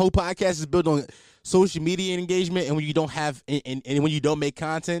podcast that your whole podcast is built on social media engagement, and when you don't have and when you don't make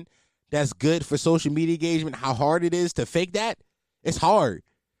content that's good for social media engagement, how hard it is to fake that? It's hard.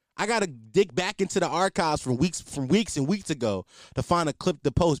 I gotta dig back into the archives from weeks and weeks ago to find a clip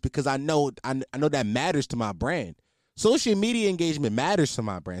to post because I know that matters to my brand. Social media engagement matters to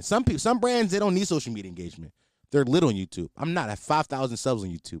my brand. Some brands, they don't need social media engagement. They're lit on YouTube. I'm not at 5,000 subs on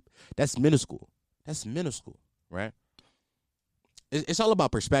YouTube. That's minuscule. That's minuscule, right? It's all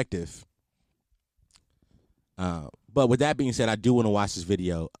about perspective. But with that being said, I do want to watch this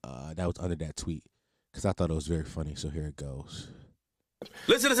video that was under that tweet because I thought it was very funny. So here it goes.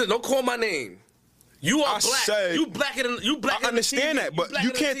 Listen, don't call my name. You are black. You blacker than you blacker. I understand that, but you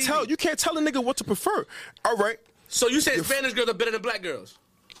can't tell. You can't tell a nigga what to prefer. All right. So you say Spanish girls are better than black girls?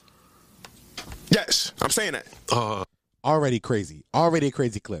 Yes, I'm saying that. Already a crazy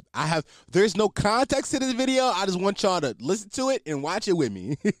clip. There's no context to this video. I just want y'all to listen to it and watch it with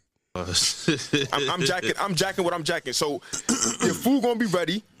me. I'm jacking what I'm jacking. So your food gonna be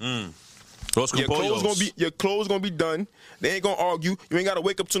ready. Your clothes gonna be done. They ain't gonna argue. You ain't gotta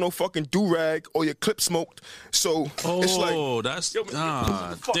wake up to no fucking do-rag or your clip smoked. So it's like, that's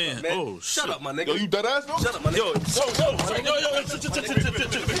damn. Oh, shut up, my nigga. Yo, you dead ass, bro? Shut up, my nigga. Chill.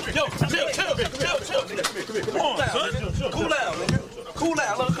 Cool down, nigga. Cool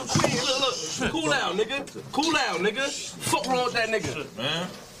down. Look, cool down, nigga. Cool down, nigga. Fuck wrong with that nigga, man.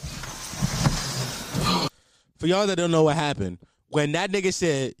 For y'all that don't know what happened, when that nigga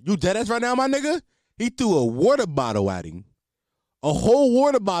said, "You dead ass right now, my nigga?" He threw a water bottle at him. A whole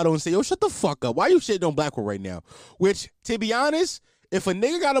water bottle and said, "Yo, shut the fuck up. Why you shitting on Blackwell right now?" Which, to be honest, if a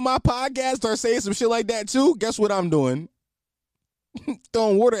nigga got on my podcast start saying some shit like that too, guess what I'm doing?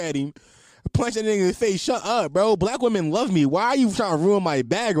 Throwing water at him. Punching that nigga in the face. Shut up, bro. Black women love me. Why are you trying to ruin my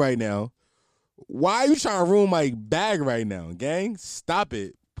bag right now? Why are you trying to ruin my bag right now, gang? Stop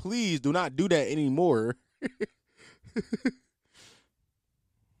it. Please do not do that anymore.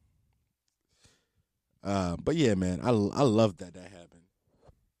 But yeah, man, I love that happened.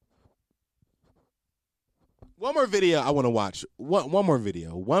 One more video I want to watch. One more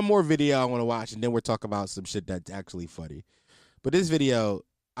video I want to watch, and then we'll talk about some shit that's actually funny. But this video,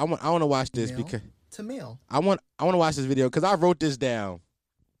 I want to watch this because to mail. I want to watch this video because I wrote this down.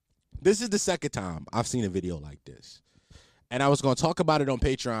 This is the second time I've seen a video like this, and I was going to talk about it on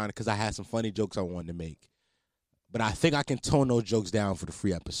Patreon because I had some funny jokes I wanted to make, but I think I can tone those jokes down for the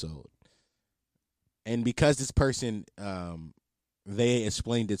free episode. And because this person, they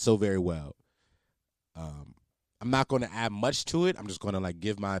explained it so very well, I'm not going to add much to it. I'm just going to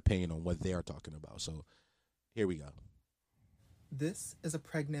give my opinion on what they are talking about. So here we go. This is a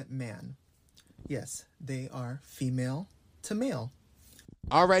pregnant man. Yes, they are female to male.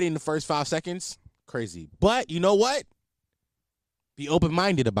 Already in the first 5 seconds, crazy. But you know what? Be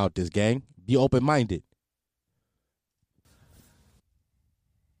open-minded about this, gang. Be open-minded.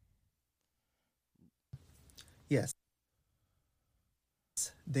 Yes,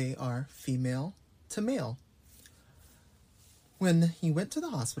 they are female to male. When he went to the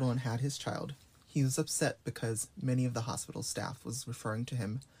hospital and had his child, he was upset because many of the hospital staff was referring to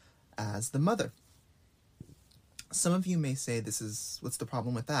him as the mother. Some of you may say, what's the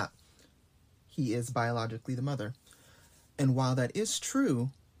problem with that? He is biologically the mother. And while that is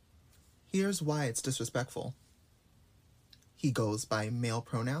true, here's why it's disrespectful. He goes by male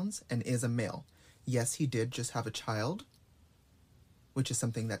pronouns and is a male. Yes, he did just have a child, which is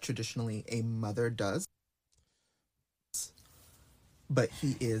something that traditionally a mother does. But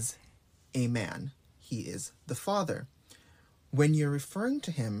he is a man. He is the father. When you're referring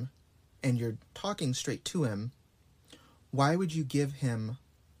to him and you're talking straight to him, why would you give him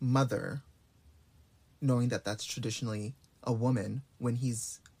mother, knowing that that's traditionally a woman, when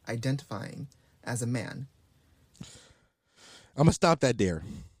he's identifying as a man? I'm going to stop that there.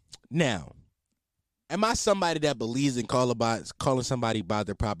 Now, am I somebody that believes in calling somebody by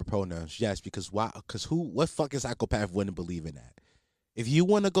their proper pronouns? Yes, because why? Because what fucking psychopath wouldn't believe in that? If you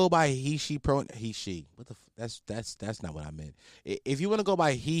want to go by he, she, he, she, that's not what I meant. If you want to go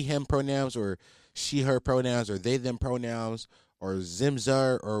by he, him pronouns, or she, her pronouns, or they, them pronouns, or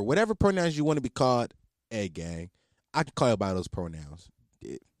zimzer, or whatever pronouns you want to be called, hey, gang, I can call you by those pronouns.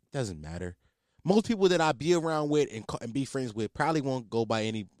 It doesn't matter. Most people that I be around with and be friends with probably won't go by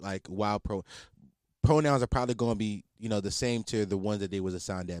any wild pronouns are probably going to be, the same to the ones that they was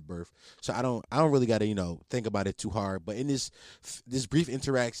assigned at birth. So I don't really got to, think about it too hard. But in this brief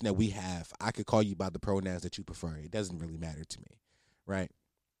interaction that we have, I could call you by the pronouns that you prefer. It doesn't really matter to me, right?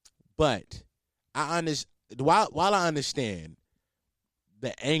 But while I understand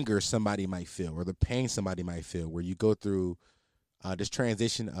the anger somebody might feel or the pain somebody might feel where you go through this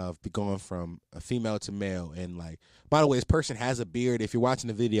transition of going from a female to male, and like, by the way, this person has a beard. If you're watching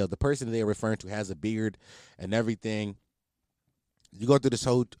the video, the person that they're referring to has a beard and everything. You go through this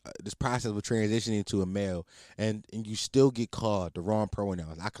whole this process of transitioning to a male, and you still get called the wrong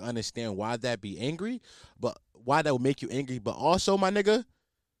pronouns. I can understand why that be angry, but why that would make you angry. But also, my nigga,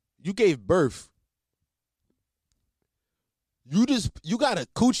 you gave birth. You got a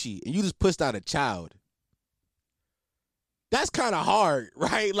coochie and you just pushed out a child. That's kind of hard,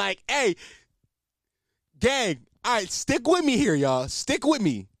 right? Like, hey, gang, all right, stick with me here, y'all. Stick with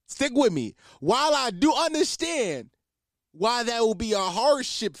me. While I do understand why that will be a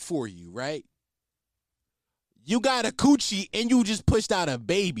hardship for you, right? You got a coochie and you just pushed out a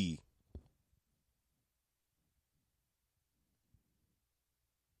baby.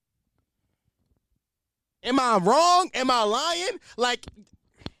 Am I wrong? Am I lying?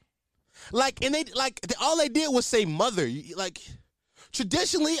 All they did was say mother. Like,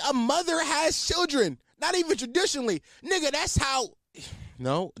 traditionally, a mother has children. Not even traditionally. Nigga, that's how.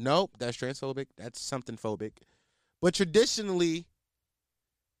 No, that's transphobic. That's something phobic. But traditionally,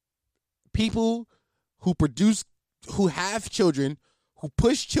 people who have children, who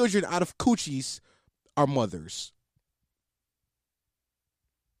push children out of coochies are mothers.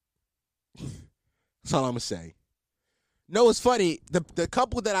 That's all I'm going to say. No, it's funny. The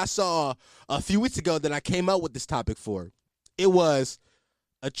couple that I saw a few weeks ago that I came up with this topic for, it was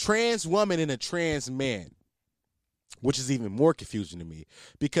a trans woman and a trans man, which is even more confusing to me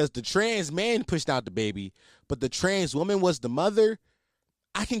because the trans man pushed out the baby, but the trans woman was the mother.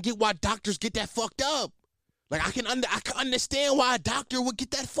 I can get why doctors get that fucked up. Like, I can understand why a doctor would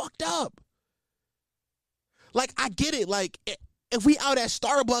get that fucked up. Like, I get it. Like, if we out at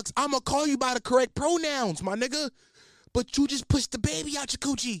Starbucks, I'm going to call you by the correct pronouns, my nigga. But you just pushed the baby out your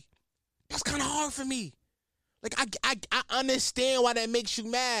coochie. That's kind of hard for me. Like, I understand why that makes you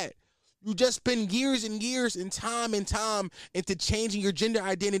mad. You just spend years and years and time into changing your gender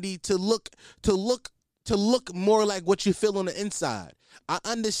identity to look more like what you feel on the inside. I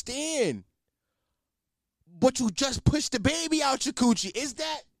understand. But you just pushed the baby out your coochie.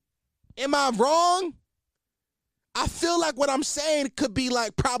 Am I wrong? I feel like what I'm saying could be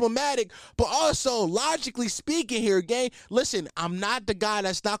like problematic, but also logically speaking here, gang, listen, I'm not the guy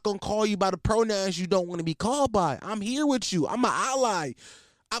that's not going to call you by the pronouns you don't want to be called by. I'm here with you. I'm an ally.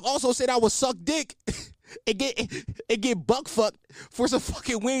 I've also said I would suck dick and get buck fucked for some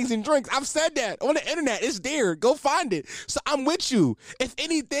fucking wings and drinks. I've said that on the internet. It's there. Go find it. So I'm with you. If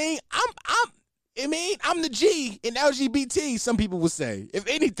anything, I'm the G in LGBT, some people would say, if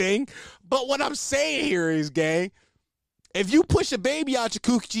anything. But what I'm saying here is, gang, if you push a baby out your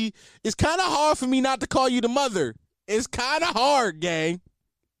coochie, it's kind of hard for me not to call you the mother. It's kind of hard, gang.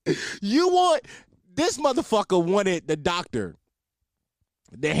 This motherfucker wanted the doctor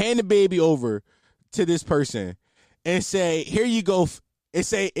to hand the baby over to this person and say, here you go. It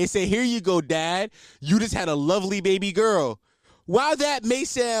say, here you go, dad. You just had a lovely baby girl. While that may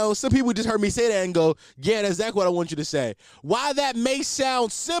sound, some people just heard me say that and go, yeah, that's exactly what I want you to say. While that may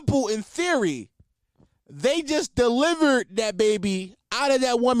sound simple in theory, they just delivered that baby out of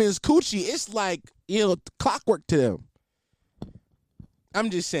that woman's coochie. It's like, clockwork to them. I'm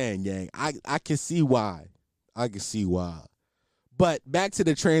just saying, gang, I can see why. But back to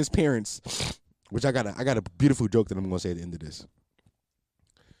the trans parents, which I got a beautiful joke that I'm going to say at the end of this.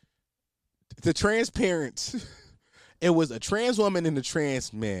 The trans parents... It was a trans woman and a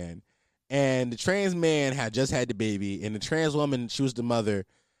trans man, and the trans man had just had the baby, and the trans woman, she was the mother,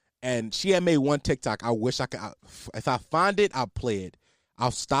 and she had made one TikTok. I wish I could. If I find it, I'll play it. I'll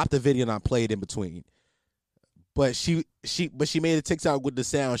stop the video and I'll play it in between. But she made a TikTok with the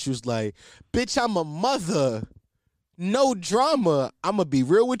sound. She was like, "Bitch, I'm a mother. No drama. I'ma be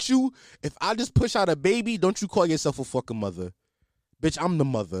real with you. If I just push out a baby, don't you call yourself a fucking mother, bitch? I'm the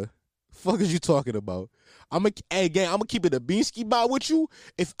mother. Fuck is you talking about? I'm gonna keep it a beansky bar with you.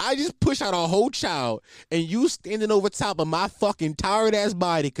 If I just push out a whole child and you standing over top of my fucking tired ass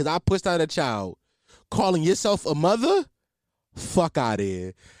body because I pushed out a child, calling yourself a mother, fuck out of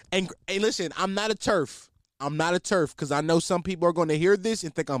here. And listen, I'm not a TERF. Because I know some people are going to hear this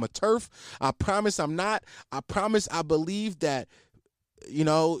and think I'm a TERF. I promise I'm not. I promise I believe that.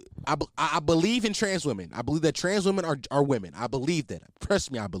 I believe in trans women. I believe that trans women are women. I believe that.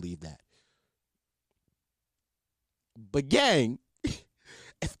 Trust me, I believe that. But gang,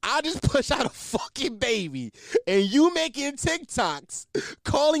 if I just push out a fucking baby and you making TikToks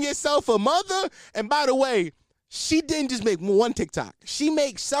calling yourself a mother, and by the way, she didn't just make one TikTok. She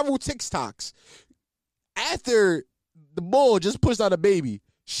makes several TikToks. After the bull just pushed out a baby,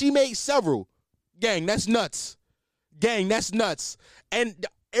 she made several. Gang, that's nuts. Gang, that's nuts. And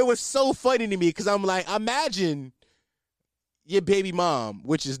it was so funny to me because I'm like, imagine your baby mom,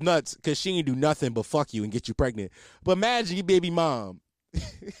 which is nuts because she ain't do nothing but fuck you and get you pregnant. But imagine your baby mom.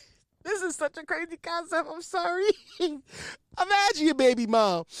 This is such a crazy concept. I'm sorry. Imagine your baby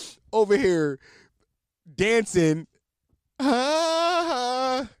mom over here dancing.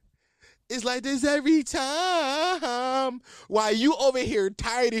 It's like this every time. While you over here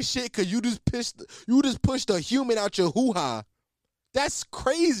tired as shit because you just pushed a human out your hoo-ha. That's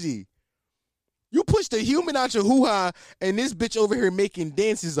crazy. You pushed a human out your hoo-ha and this bitch over here making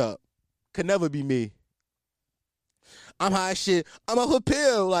dances up. Could never be me. I'm high as shit. I'm off a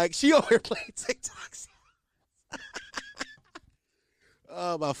pill. Like, she over here playing TikToks.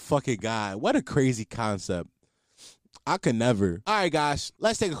 Oh, my fucking God. What a crazy concept. I could never. All right, guys.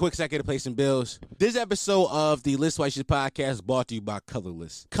 Let's take a quick second to pay some bills. This episode of the List Why Shit podcast is brought to you by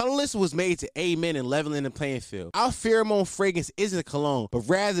Colorless. Colorless was made to aid men in leveling the playing field. Our pheromone fragrance isn't a cologne, but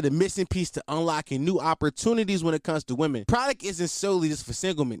rather the missing piece to unlocking new opportunities when it comes to women. Product isn't solely just for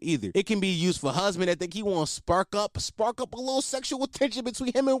single men either. It can be used for husband that think he wants to spark up a little sexual tension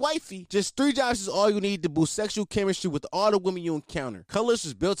between him and wifey. Just 3 drops is all you need to boost sexual chemistry with all the women you encounter. Colorless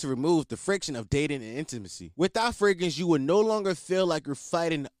was built to remove the friction of dating and intimacy. Without fragrance, you would no longer feel like you're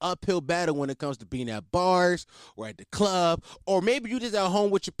fighting an uphill battle when it comes to being at bars or at the club, or maybe you just at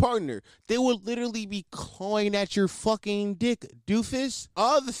home with your partner. They will literally be clawing at your fucking dick, doofus.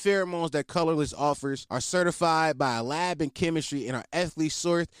 All the pheromones that Colorless offers are certified by a lab in chemistry and are ethically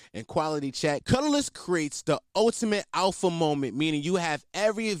sourced and quality checked. Colorless creates the ultimate alpha moment, meaning you have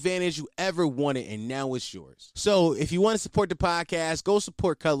every advantage you ever wanted and now it's yours. So if you want to support the podcast, go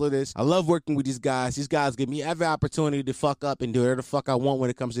support Colorless. I love working with these guys. These guys give me every opportunity to fuck up and do whatever the fuck I want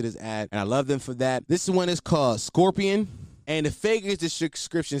when it comes to this ad, and I love them for that. This one is called Scorpion, and the figures the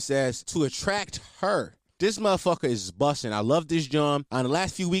description says to attract her. This motherfucker is busting. I love this John. On the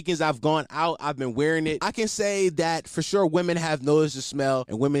last few weekends I've gone out, I've been wearing it. I can say that for sure women have noticed the smell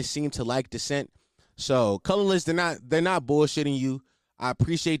and women seem to like the scent. So Colorless, they're not bullshitting you. I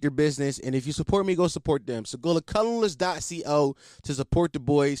appreciate their business, and if you support me, go support them. So go to colorless.co to support the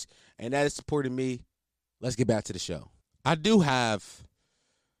boys, and that is supporting me. Let's get back to the show. I do have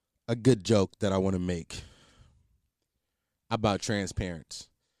a good joke that I want to make about transparents.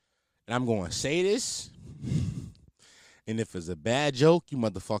 And I'm going to say this, and if it's a bad joke, you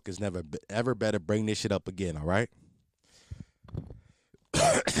motherfuckers never ever better bring this shit up again, all right?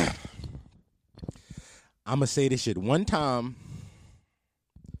 I'm going to say this shit one time,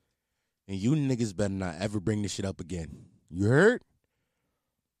 and you niggas better not ever bring this shit up again. You heard?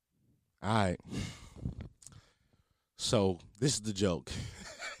 All right. So, this is the joke.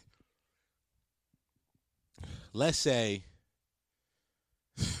 Let's say,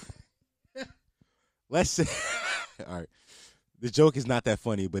 all right, the joke is not that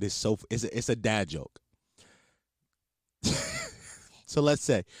funny, but it's a dad joke. So let's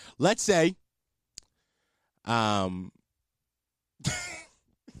say, this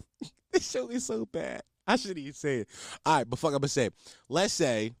joke is so bad. I shouldn't even say it. All right, but fuck, I'm gonna say it. Let's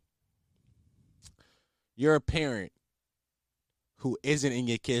say you're a parent who isn't in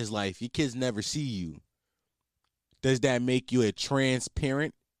your kid's life. Your kids never see you. Does that make you a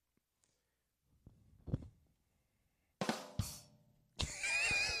transparent?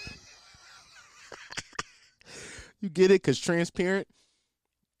 You get it? Because transparent,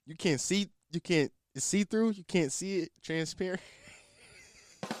 you can't see through, you can't see it. Transparent.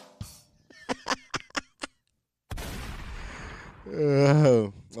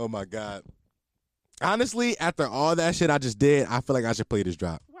 Oh my God. Honestly, after all that shit I just did, I feel like I should play this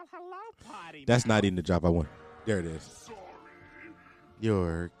drop. Well, hello, party. That's not even the drop I want. There it is. Sorry.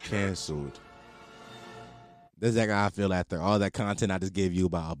 You're canceled. That's like how I feel after all that content I just gave you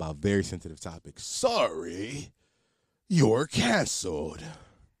about very sensitive topics. Sorry, you're canceled.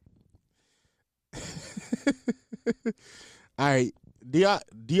 All right, do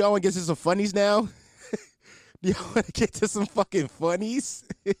y'all want to get to some funnies now? Do y'all want to get to some fucking funnies?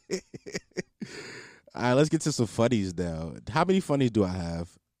 All right, let's get to some funnies now. How many funnies do I have?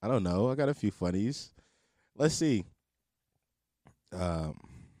 I don't know. I got a few funnies. Let's see.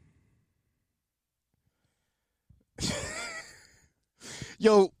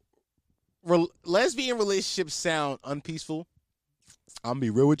 Yo, lesbian relationships sound unpeaceful. I'm gonna be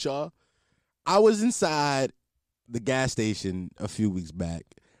real with y'all. I was inside the gas station a few weeks back,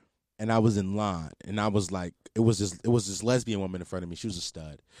 and I was in line, and I was like, it was this lesbian woman in front of me. She was a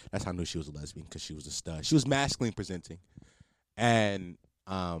stud. That's how I knew she was a lesbian, because she was a stud. She was masculine presenting, and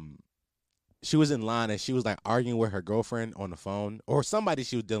she was in line, and she was like arguing with her girlfriend on the phone, or somebody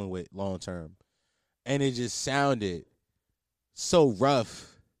she was dealing with long term, and it just sounded so rough.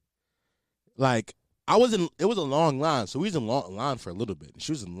 Like, it was a long line, so we was in long line for a little bit.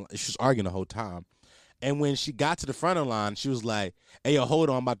 She was arguing the whole time. And when she got to the front of the line, she was like, hey, yo, hold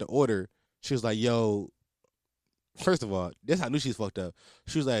on, I'm about to order. She was like, yo, first of all, that's how I knew she was fucked up.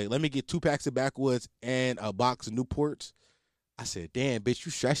 She was like, let me get 2 packs of Backwoods and a box of Newports. I said, damn, bitch,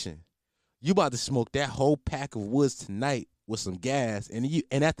 you stressing. You about to smoke that whole pack of woods tonight with some gas,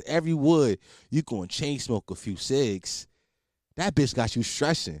 and after every wood, you going to chain smoke a few cigs. That bitch got you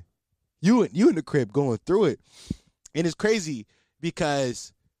stressing. You in the crib going through it. And it's crazy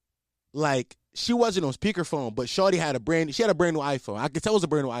because, like, she wasn't on speakerphone, but Shorty had a brand new iPhone. I could tell it was a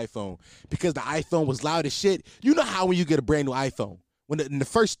brand new iPhone because the iPhone was loud as shit. You know how when you get a brand new iPhone, in the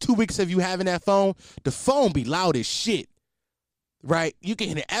first 2 weeks of you having that phone, the phone be loud as shit, right? You can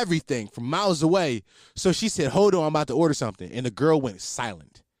hear everything from miles away. So she said, hold on, I'm about to order something. And the girl went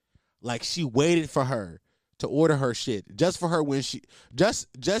silent. Like, she waited for her to order her shit, just for her when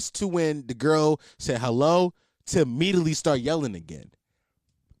just to when the girl said hello, to immediately start yelling again.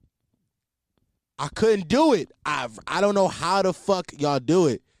 I couldn't do it. I don't know how the fuck y'all do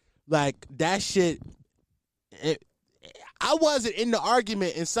it. Like, that shit, I wasn't in the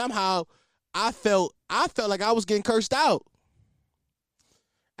argument, and somehow I felt like I was getting cursed out.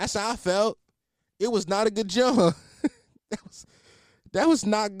 That's how I felt. It was not a good jump. That was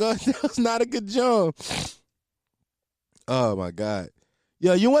not good. That was not a good jump. Oh my God.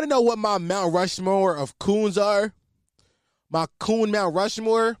 Yo, you want to know what my Mount Rushmore of coons are? My coon Mount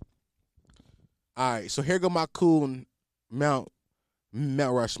Rushmore? All right, so here go my coon Mount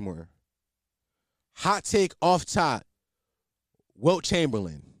Rushmore. Hot take off top. Wilt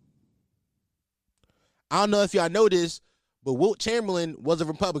Chamberlain. I don't know if y'all know this, but Wilt Chamberlain was a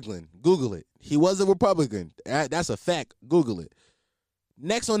Republican. Google it. He was a Republican. That's a fact. Google it.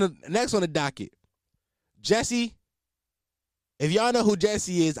 Next on the docket, Jesse. If y'all know who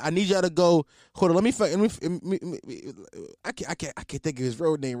Jesse is, I need y'all to go. Hold on, let me I can't think of his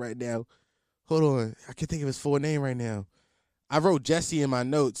real name right now. Hold on, I can't think of his full name right now. I wrote Jesse in my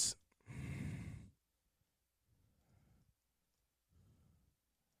notes.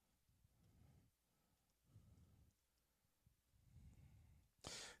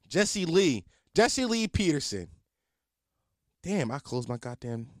 Jesse Lee Peterson. Damn, I closed it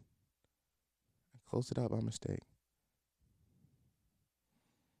out by mistake.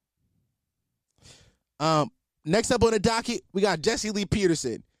 Next up on the docket, we got Jesse Lee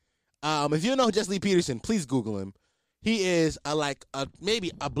Peterson. If you know Jesse Lee Peterson, please Google him. He is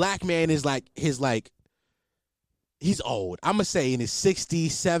maybe a black man is he's old. I'm gonna say in his 60s,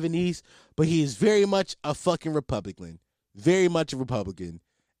 70s, but he is very much a fucking Republican. Very much a Republican.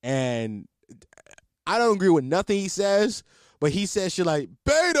 And I don't agree with nothing he says, but he says shit like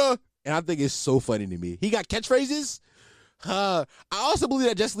beta, and I think it's so funny to me. He got catchphrases. I also believe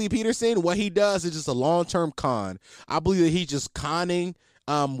that Jesse Lee Peterson, what he does is just a long-term con. I believe that he's just conning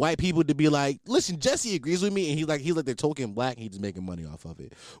white people to be like, listen, Jesse agrees with me, and he's like they're token black, and he's just making money off of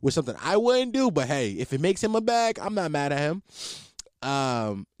it, which is something I wouldn't do. But hey, if it makes him a bag, I'm not mad at him.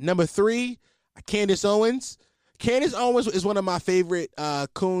 Number 3, Candace Owens. Candace Owens is one of my favorite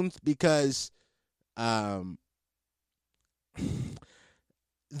coons because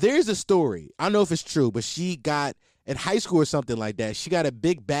there's a story. I don't know if it's true, but she got in high school or something like that. She got a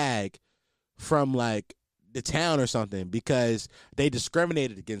big bag from like the town or something because they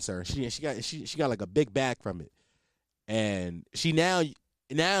discriminated against her. She got like a big bag from it, and she now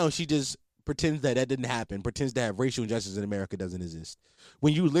she just pretends that didn't happen. Pretends that racial injustice in America doesn't exist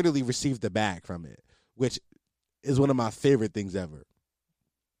when you literally received the bag from it, which is one of my favorite things ever.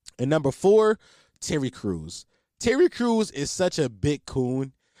 And number 4, Terry Crews. Terry Crews is such a big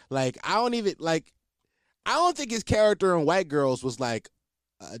coon. Like, I don't think his character in White Girls was like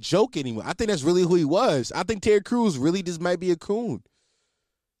a joke anymore. I think that's really who he was. I think Terry Crews really just might be a coon.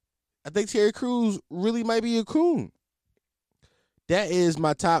 I think Terry Crews really might be a coon. That is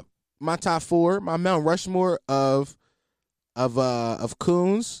my top 4, my Mount Rushmore of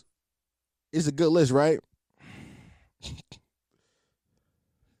coons. It's a good list, right?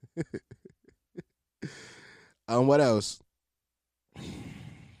 What else?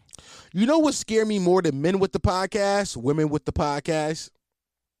 You know what scared me more than men with the podcast? Women with the podcast.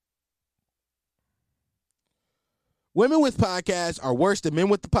 women with podcasts are worse than men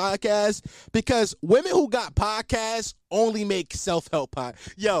with the podcast because women who got podcasts only make self-help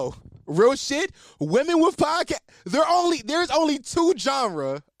Yo, real shit. Women with podcasts, there's only two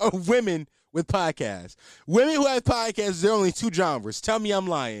genres of women with podcasts. Women who have podcasts, there are only two genres. Tell me I'm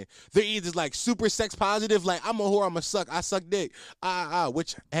lying. They're either like super sex positive, like I'm a whore, I suck dick.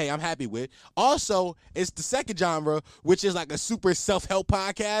 Which, hey, I'm happy with. Also, it's the second genre, which is like a super self-help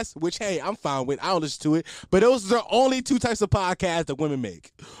podcast, which, hey, I'm fine with. I don't listen to it. But those are the only two types of podcasts that women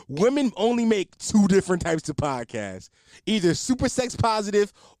make. Women only make two different types of podcasts. Either super sex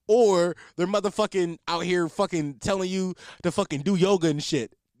positive or they're motherfucking out here fucking telling you to fucking do yoga and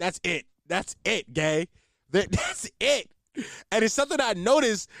shit. That's it. That's it, gay. That's it. And it's something I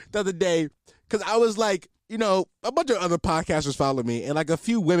noticed the other day because I was like, you know, a bunch of other podcasters follow me and like a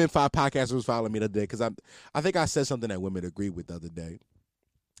few women podcasters follow me the other day because I think I said something that women agree with the other day,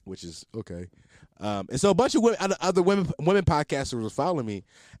 which is okay. And so a bunch of other women podcasters was following me,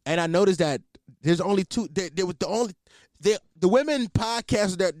 and I noticed that there's only two. The women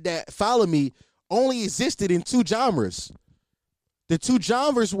podcasters that follow me only existed in two genres. The two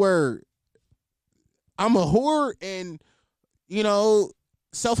genres were I'm a whore and, you know,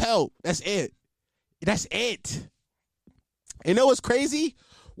 self-help. That's it. That's it. You know what's crazy?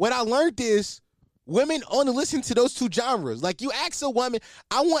 What I learned is women only listen to those two genres. Like you ask a woman,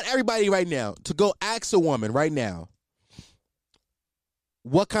 I want everybody right now to go ask a woman right now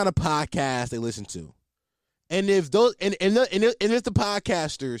what kind of podcast they listen to. And if those and if the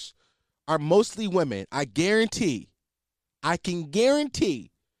podcasters are mostly women, I can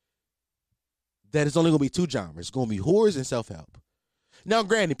guarantee that it's only going to be two genres. It's going to be whores and self-help. Now,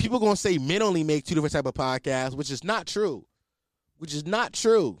 granted, people are going to say men only make two different types of podcasts, which is not true.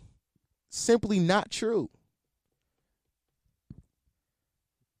 Simply not true.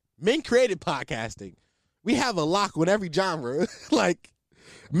 Men created podcasting. We have a lock on every genre. Like,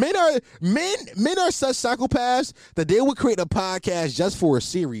 men are such psychopaths that they would create a podcast just for a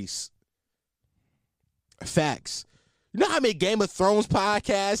series. Facts. You know how many Game of Thrones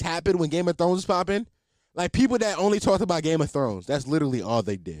podcasts happened when Game of Thrones was popping? Like people that only talked about Game of Thrones. That's literally all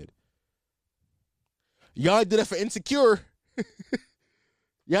they did. Y'all did that for Insecure.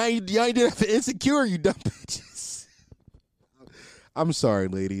 y'all ain't did that for Insecure, you dumb bitches. I'm sorry,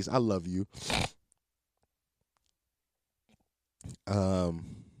 ladies. I love you.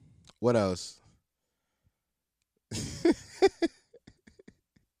 What else?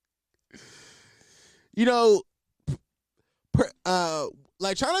 You know,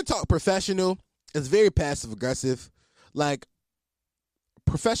 like trying to talk professional is very passive aggressive. Like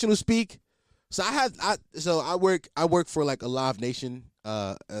professional speak. So I work for like a Live Nation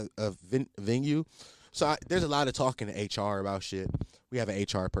venue. So there's a lot of talking to HR about shit. We have an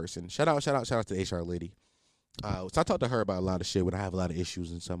HR person. Shout out to the HR lady. So I talk to her about a lot of shit when I have a lot of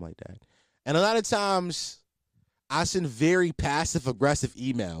issues and something like that. And a lot of times I send very passive aggressive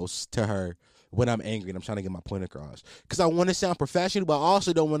emails to her when I'm angry and I'm trying to get my point across. Because I want to sound professional, but I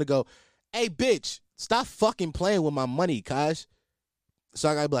also don't want to go, hey, bitch, stop fucking playing with my money, cuz. So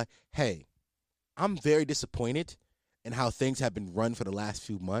I got to be like, hey, I'm very disappointed in how things have been run for the last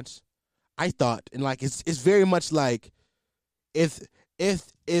few months. I thought, and like, it's very much like, if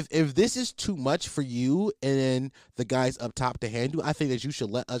this is too much for you and then the guys up top to handle, I think that you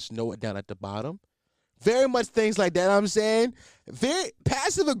should let us know it down at the bottom. Very much things like that, I'm saying. Very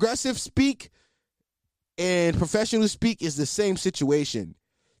passive-aggressive speak and professional speak is the same situation.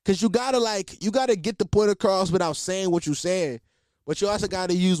 Because you gotta get the point across without saying what you're saying. But you also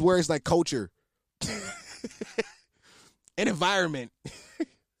gotta use words like culture and environment.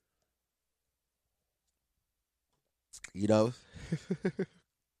 You know?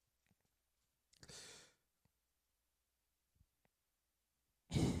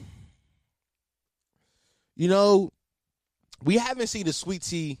 You know, we haven't seen the Sweet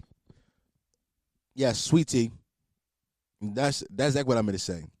Tea. Yeah, Sweet Tea. That's exactly what I'm going to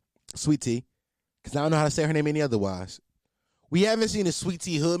say. Sweet Tea. Because I don't know how to say her name any otherwise. We haven't seen a Sweet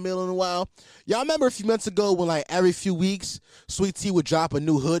Tea hood meal in a while. Y'all remember a few months ago when, like, every few weeks, Sweet Tea would drop a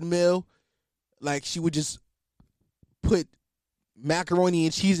new hood meal? Like, she would just put macaroni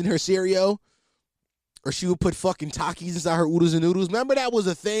and cheese in her cereal? Or she would put fucking Takis inside her oodles and noodles? Remember that was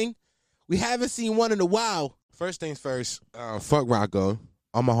a thing? We haven't seen one in a while. First things first, fuck Rocco.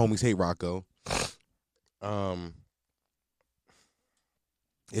 All my homies hate Rocco.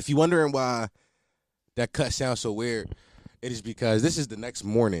 If you're wondering why that cut sounds so weird, it is because this is the next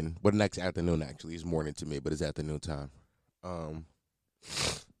morning, but the next afternoon actually. It's morning to me, but it's afternoon time.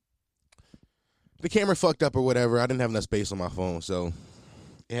 The camera fucked up or whatever. I didn't have enough space on my phone, so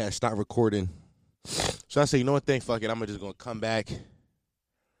yeah, stop recording. So I said, you know what thing, fuck it. I'm just going to come back,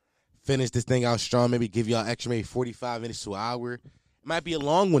 finish this thing out strong, maybe give y'all extra maybe 45 minutes to an hour. It might be a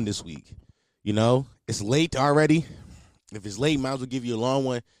long one this week. You know, it's late already. If it's late, might as well give you a long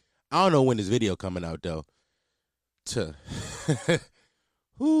one. I don't know when this video coming out, though.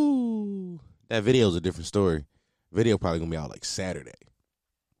 Whoo. That video is a different story. Video probably going to be out like Saturday.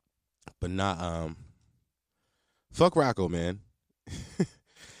 But not, fuck Rocco, man.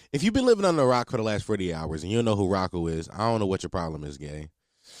 If you've been living under a rock for the last 48 hours and you don't know who Rocco is, I don't know what your problem is, gang.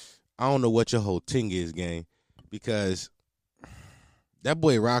 I don't know what your whole thing is, gang. Because that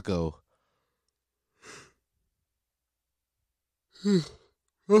boy Rocco,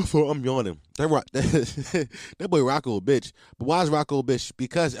 I'm yawning. That boy Rocco a bitch. But why is Rocco a bitch?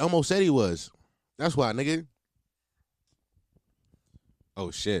 Because Elmo said he was. That's why, nigga.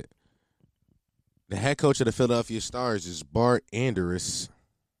 Oh, shit. The head coach of the Philadelphia Stars is Bart Andrus.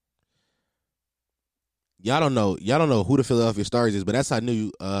 Y'all don't know who the Philadelphia Stars is, but that's our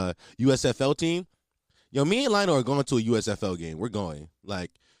new USFL team. Yo, me and Lionel are going to a USFL game. We're going. Like,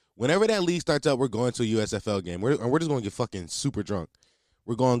 whenever that league starts up, we're going to a USFL game. We're just going to get fucking super drunk.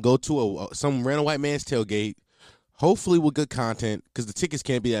 We're going to go to some random white man's tailgate, hopefully with good content, because the tickets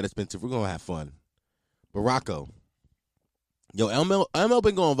can't be that expensive. We're going to have fun. But Rocco, yo, Elmo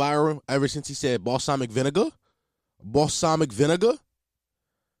been going viral ever since he said balsamic vinegar. Balsamic vinegar.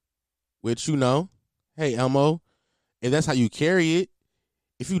 Which, you know, hey, Elmo, if that's how you carry it,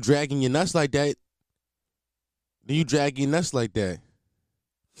 if you dragging your nuts like that, then you drag your nuts like that.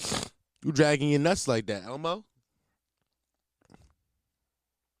 You dragging your nuts like that, Elmo.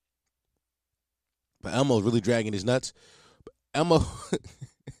 But Elmo's really dragging his nuts. Elmo,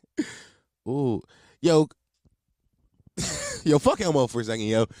 ooh, yo, fuck Elmo for a second,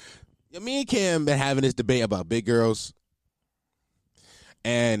 yo. Me and Cam been having this debate about big girls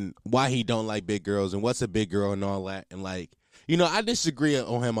and why he don't like big girls and what's a big girl and all that. And, like, you know, I disagree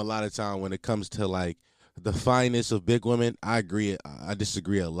on him a lot of time when it comes to, like, the fineness of big women. I agree. I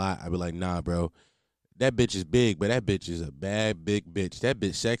disagree a lot. I be like, nah, bro, that bitch is big, but that bitch is a bad, big bitch. That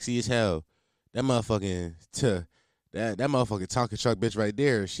bitch sexy as hell. That motherfucking, that motherfucking talking truck bitch right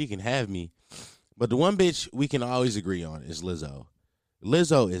there, she can have me. But the one bitch we can always agree on is Lizzo.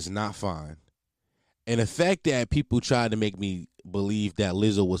 Lizzo is not fine. And the fact that people tried to make me believe that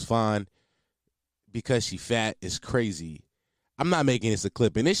Lizzo was fine because she fat is crazy. I'm not making this a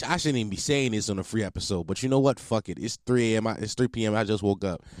clip. And I shouldn't even be saying this on a free episode. But you know what? Fuck it. It's 3 a.m. It's 3 p.m. I just woke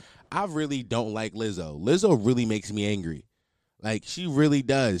up. I really don't like Lizzo. Lizzo really makes me angry. Like, she really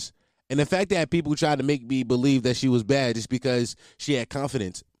does. And the fact that people tried to make me believe that she was bad just because she had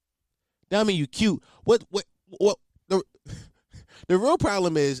confidence. That mean you cute. What the real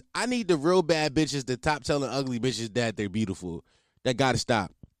problem is I need the real bad bitches to stop telling ugly bitches that they're beautiful. That gotta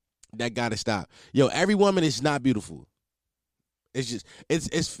stop. That gotta stop. Yo, every woman is not beautiful. It's just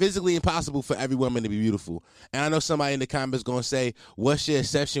it's physically impossible for every woman to be beautiful. And I know somebody in the comments gonna say, what's your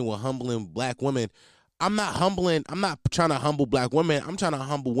exception with humbling black women? I'm not trying to humble black women. I'm trying to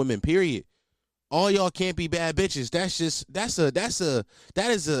humble women, period. All y'all can't be bad bitches. That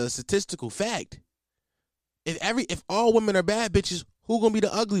is a statistical fact. If all women are bad bitches, who gonna be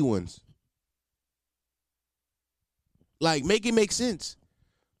the ugly ones? Like, make it make sense.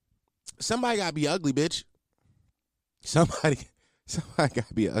 Somebody gotta be ugly, bitch. Somebody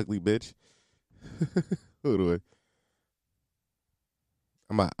gotta be an ugly bitch. Hold on.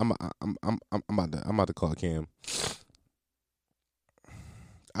 I'm about to call Cam.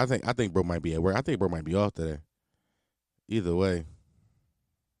 I think bro might be at work. I think bro might be off today. Either way.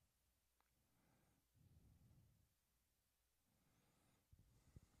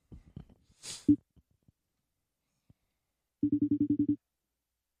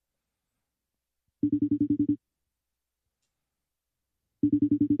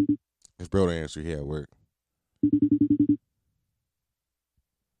 If bro don't answer, he at work.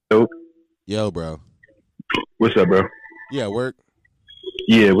 Yo, bro. What's up, bro? You at work?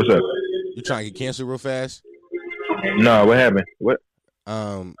 Yeah, what's up? You trying to get canceled real fast? No, what happened? What?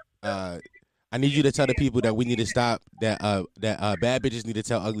 I need you to tell the people that we need to stop that bad bitches need to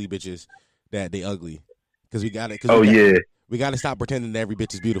tell ugly bitches that they ugly. Because we gotta stop pretending that every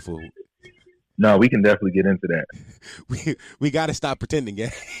bitch is beautiful. No, we can definitely get into that. We gotta stop pretending,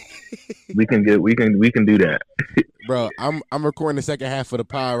 yeah. we can do that. Bro, I'm recording the second half of the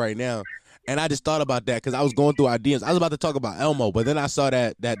pod right now. And I just thought about that because I was going through our DMs. I was about to talk about Elmo, but then I saw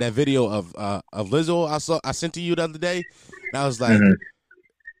that video of Lizzo I sent to you the other day, and I was like,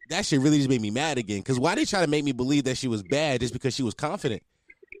 that shit really just made me mad again. Because why they try to make me believe that she was bad just because she was confident?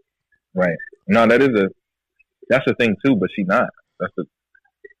 Right. No, that's the thing too. But she not.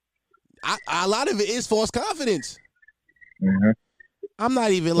 a lot of it is false confidence. Mm-hmm. I'm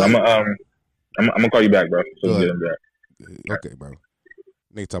not even So like. I'm gonna call you back, bro. So get him back. Okay, bro.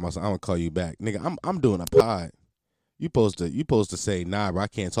 Nigga talking about something, I'm gonna call you back. Nigga, I'm doing a pod. You supposed to say, nah, bro, I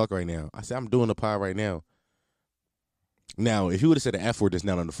can't talk right now. I said, I'm doing a pod right now. Now, if you would have said the F word just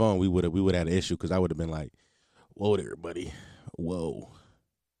now on the phone, we would have had an issue because I would have been like, whoa there, buddy. Whoa.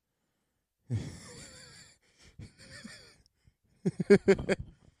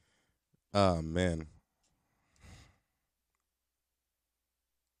 Oh man.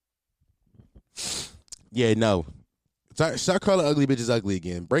 Yeah, no. Start calling ugly bitches ugly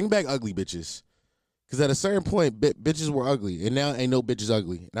again. Bring back ugly bitches. Because at a certain point, bitches were ugly, and now ain't no bitches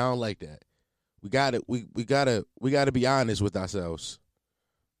ugly. And I don't like that. We gotta be honest with ourselves.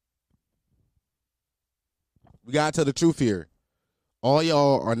 We gotta tell the truth here. All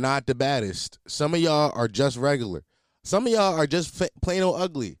y'all are not the baddest. Some of y'all are just regular. Some of y'all are just plain old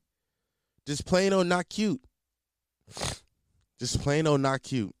ugly. Just plain old not cute. Just plain old not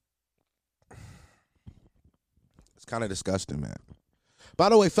cute. It's kind of disgusting, man. By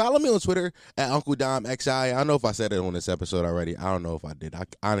the way, follow me on Twitter at Uncle Dom XI. I don't know if I said it on this episode already. I don't know if I did. I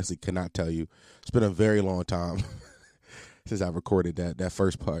honestly cannot tell you. It's been a very long time since I recorded that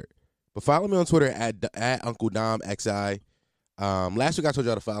first part. But follow me on Twitter at Uncle Dom XI. Last week I told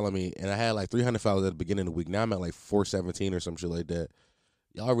y'all to follow me, and I had like 300 followers at the beginning of the week. Now I'm at like 417 or some shit like that.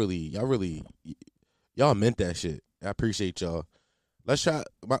 Y'all meant that shit. I appreciate y'all. Let's try.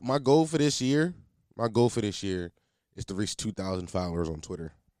 My goal for this year. My goal for this year is to reach 2,000 followers on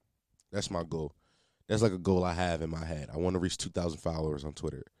Twitter. That's my goal. That's like a goal I have in my head. I want to reach 2,000 followers on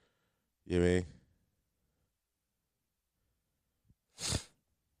Twitter. You know what I mean?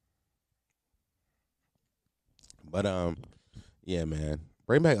 But yeah, man.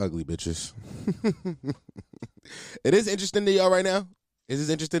 Bring back ugly bitches. It is interesting to y'all right now. Is this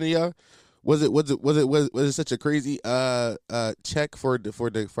interesting to y'all? Was it such a crazy check for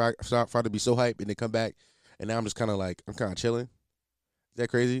to be so hype and then come back, and now I'm just kind of chilling? Is that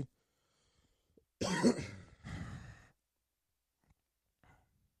crazy?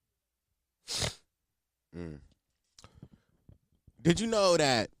 Did you know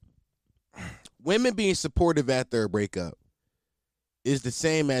that women being supportive after a breakup is the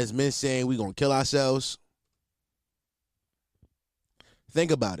same as men saying we gonna kill ourselves?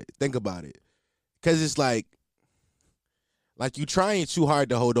 Think about it. Because it's like you trying too hard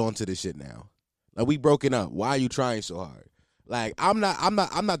to hold on to this shit now. Like, we broken up. Why are you trying so hard? Like, I'm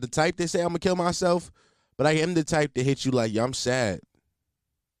not the type to say I'm gonna kill myself, but I am the type to hit you like, yo, I'm sad.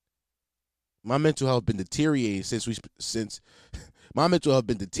 My mental health been deteriorating since we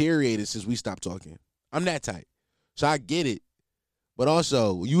stopped talking. I'm that type. So I get it. But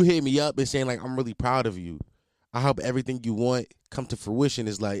also, you hit me up and saying like, I'm really proud of you. I hope everything you want come to fruition.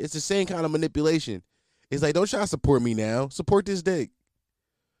 Is like, it's the same kind of manipulation. It's like, don't try to support me now. Support this dick.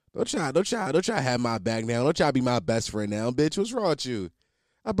 Don't try to have my back now. Don't try to be my best friend now, bitch. What's wrong with you?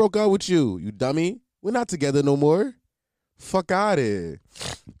 I broke up with you, you dummy. We're not together no more. Fuck out of here.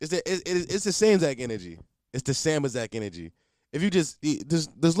 It's the same exact energy. It's the same exact energy. If you just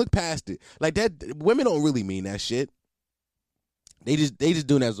look past it. Like that, women don't really mean that shit. They just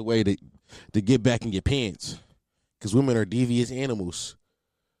doing that as a way to get back in your pants. Because women are devious animals.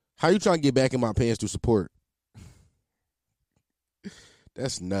 How you trying to get back in my pants through support?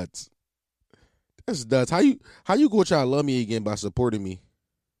 That's nuts. That's nuts. How you gonna try to love me again by supporting me?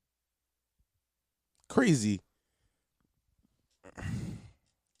 Crazy.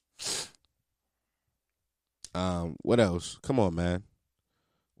 What else? Come on, man.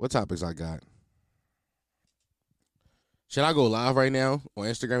 What topics I got? Should I go live right now on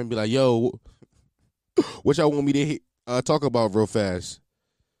Instagram and be like, yo, what y'all want me to talk about real fast?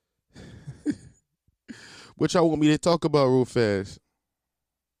 What y'all want me to talk about real fast?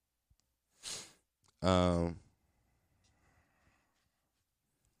 I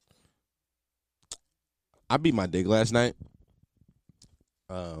beat my dick last night.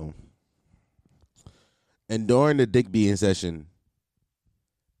 And during the dick beating session,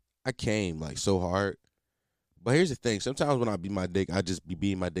 I came like so hard. But here's the thing. Sometimes when I beat my dick, I just be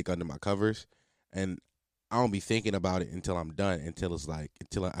beating my dick under my covers. And I don't be thinking about it until I'm done, until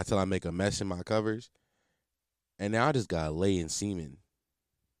I make a mess in my covers. And now I just got to lay in semen.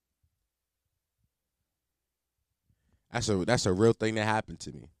 That's a real thing that happened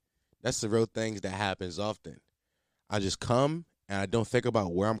to me. That's the real things that happens often. I just come and I don't think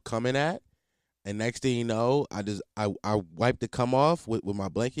about where I'm coming at. And next thing you know, I wipe the cum off with my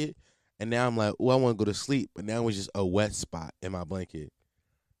blanket. And now I'm like, oh, I want to go to sleep. But now it's just a wet spot in my blanket.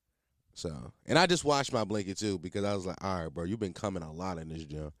 So, and I just washed my blanket too because I was like, all right, bro, you've been coming a lot in this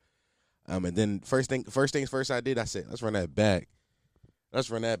gym. And then first things first, I said, let's run that back. Let's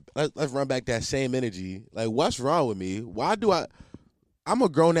run back that same energy. Like, what's wrong with me? Why do I'm a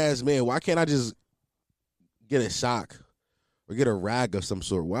grown ass man. Why can't I just get a sock or get a rag of some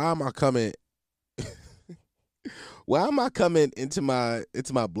sort? Why am I coming? Why am I coming into my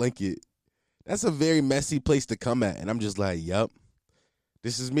blanket? That's a very messy place to come at, and I'm just like, yup,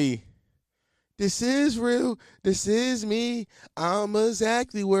 this is me. This is real. This is me. I'm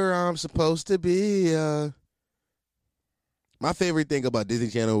exactly where I'm supposed to be. My favorite thing about Disney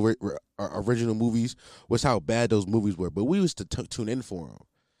Channel original movies was how bad those movies were, but we used to tune in for them.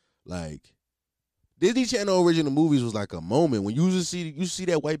 Like, Disney Channel original movies was like a moment when you see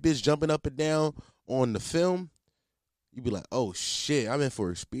that white bitch jumping up and down on the film. You'd be like, oh shit, I'm in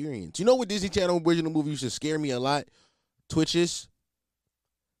for experience. You know what Disney Channel original movie used to scare me a lot? Twitches.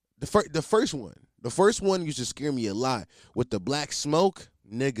 The first one used to scare me a lot with the black smoke,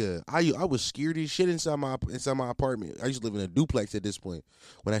 nigga. I was scared as shit inside my apartment. I used to live in a duplex at this point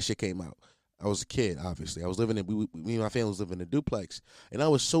when that shit came out. I was a kid, obviously. I was living me and my family was living in a duplex, and I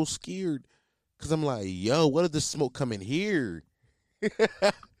was so scared because I'm like, yo, what if the smoke come in here?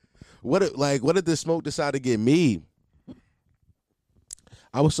 What if the smoke decide to get me?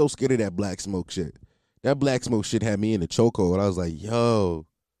 I was so scared of that black smoke shit. That black smoke shit had me in the chokehold. I was like, yo,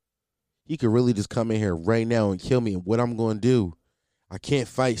 he could really just come in here right now and kill me. And what I'm going to do? I can't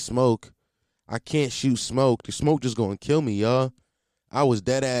fight smoke. I can't shoot smoke. The smoke just going to kill me, y'all. I was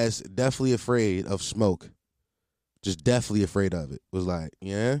dead ass definitely afraid of smoke. Just definitely afraid of it. Was like,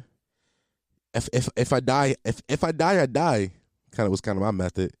 yeah. If I die, I die. Was kind of my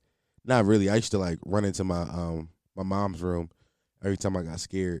method. Not really. I used to like run into my mom's room every time I got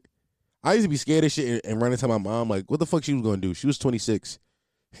scared. I used to be scared of shit and run into my mom like, what the fuck she was gonna do? She was 26.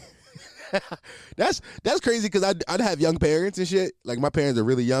 That's crazy because I'd have young parents and shit. Like, my parents are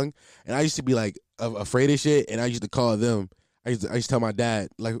really young, and I used to be like afraid of shit, and I used to call them. I used to tell my dad,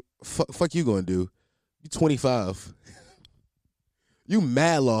 like, fuck you gonna do? You 25. You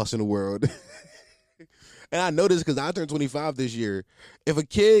mad lost in the world. And I know this because I turned 25 this year. If a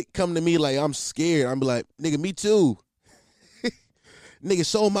kid come to me like I'm scared, I'm be like, nigga, me too. Nigga,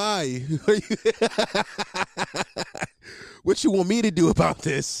 so am I. What you want me to do about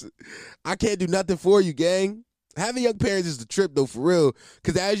this? I can't do nothing for you, gang. Having young parents is the trip, though, for real.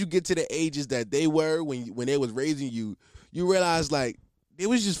 Because as you get to the ages that they were when they was raising you, you realize, like, it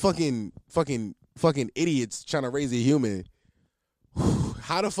was just fucking idiots trying to raise a human.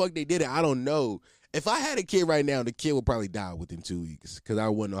 How the fuck they did it, I don't know. If I had a kid right now, the kid would probably die within 2 weeks because I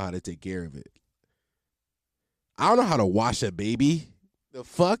wouldn't know how to take care of it. I don't know how to wash a baby. The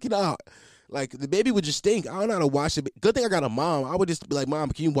fuck, you know, like, the baby would just stink. I don't know how to wash it. Good thing I got a mom. I would just be like, Mom,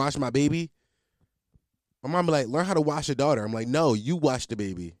 can you wash my baby? My mom be like, learn how to wash your daughter. I'm like, no, you wash the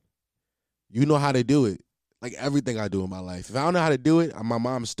baby. You know how to do it. Like everything I do in my life. If I don't know how to do it, my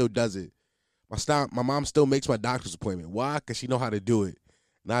mom still does it. My mom still makes my doctor's appointment. Why? Because she know how to do it.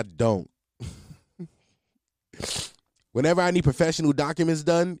 And I don't. Whenever I need professional documents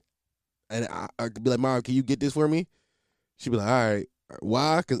done, and I could be like, Mom, can you get this for me? She'd be like, all right.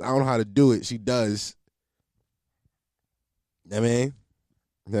 Why? Because I don't know how to do it. She does. I mean,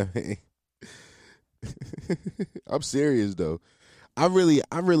 I'm serious though. I'm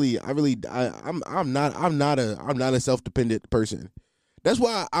not a self-dependent person. That's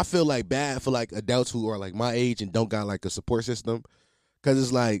why I feel like bad for like adults who are like my age and don't got like a support system. Cause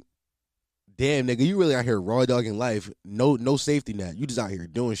it's like, damn nigga, you really out here raw dogging life. No safety net. You just out here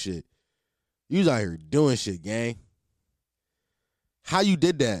doing shit. You just out here doing shit, gang. How you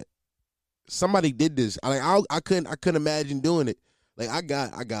did that? Somebody did this. I couldn't imagine doing it. Like I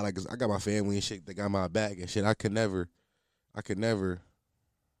got my family and shit that got my back and shit. I could never. I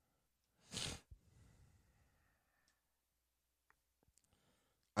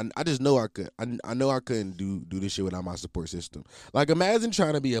just know I could. I know I couldn't do this shit without my support system. Like, imagine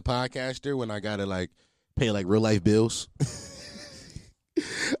trying to be a podcaster when I gotta like pay like real life bills.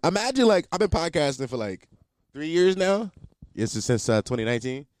 Imagine, like, I've been podcasting for like 3 years now. It's since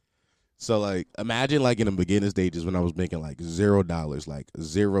 2019. So like, imagine like in the beginning stages when I was making like $0, like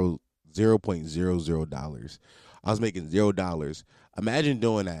 $0.00. I was making $0. Imagine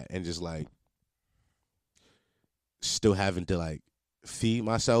doing that and just like still having to like feed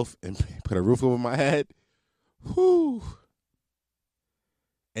myself and put a roof over my head. Whew.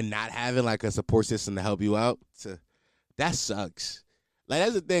 And not having like a support system to help you out. That sucks. Like,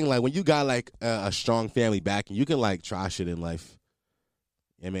 that's the thing. Like, when you got like a strong family backing, you can like try shit in life.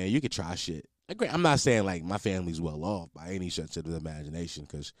 Yeah, man, you can try shit. Like, I'm not saying like my family's well off by any stretch of the imagination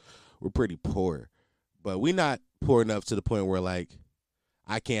because we're pretty poor. But we're not poor enough to the point where like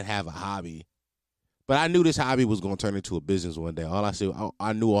I can't have a hobby. But I knew this hobby was going to turn into a business one day.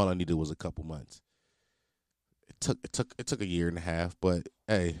 I knew all I needed was a couple months. It took a year and a half, but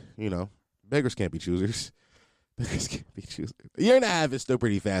hey, beggars can't be choosers. Beggars can't be choosers. A year and a half is still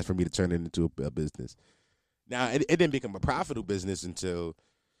pretty fast for me to turn it into a business. Now, it didn't become a profitable business until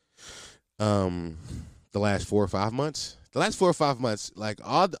the last 4 or 5 months. The last 4 or 5 months, like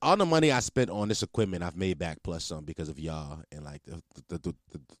all the money I spent on this equipment, I've made back plus some because of y'all and like the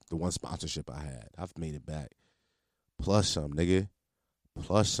one sponsorship I had. I've made it back plus some, nigga,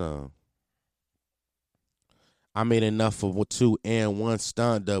 plus some. I made enough for 2 and 1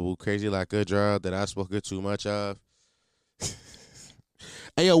 stunt double, crazy like a drug that I spoke too much of.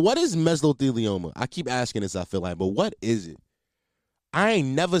 Hey, yo, what is mesothelioma? I keep asking this, I feel like, but what is it? I ain't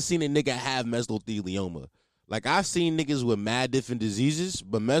never seen a nigga have mesothelioma. Like, I've seen niggas with mad different diseases,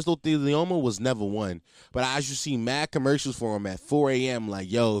 but mesothelioma was never one. But I used to see mad commercials for them at 4 a.m. Like,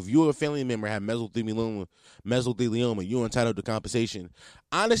 yo, if you or a family member have mesothelioma, you're entitled to compensation.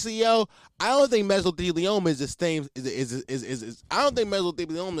 Honestly, yo, I don't think mesothelioma is this thing. I don't think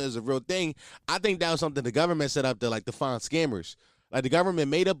mesothelioma is a real thing. I think that was something the government set up to like to find scammers. Like the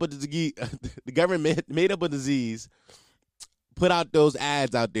government made up a disease. The government made up a disease. Put out those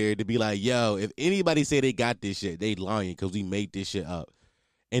ads out there to be like, yo, if anybody say they got this shit, they lying because we made this shit up.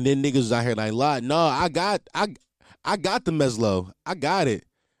 And then niggas was out here like, no, I got the meslo. I got it.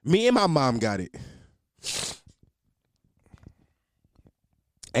 Me and my mom got it.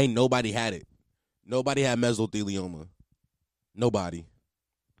 Ain't nobody had it. Nobody had mesothelioma. Nobody.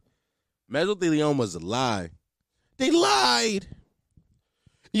 Mesothelioma is a lie. They lied.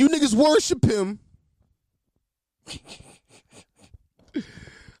 You niggas worship him.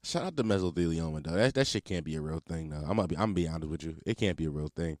 Shout out to mesothelioma, though. That shit can't be a real thing, though. I'm gonna be honest with you. It can't be a real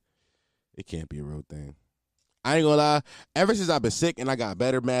thing. It can't be a real thing. I ain't gonna lie. Ever since I've been sick and I got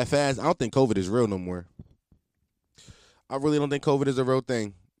better mad fast, I don't think COVID is real no more. I really don't think COVID is a real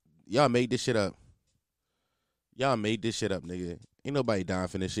thing. Y'all made this shit up. Y'all made this shit up, nigga. Ain't nobody dying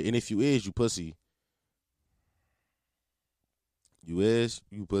for this shit. And if you is, you pussy. You is,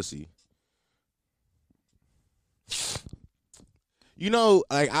 you pussy.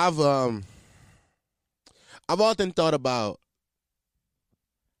 Like I've often thought about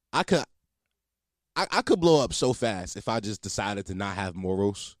I could blow up so fast if I just decided to not have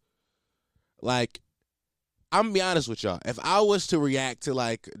morals. Like, I'm gonna be honest with y'all. If I was to react to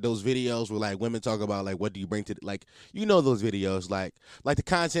like those videos where like women talk about like what do you bring to like those videos like the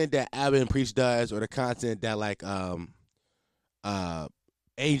content that Abin Preach does or the content that like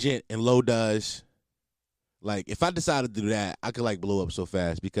Agent and Low does. Like, if I decided to do that, I could, like, blow up so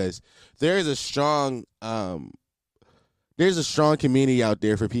fast because there's a strong community out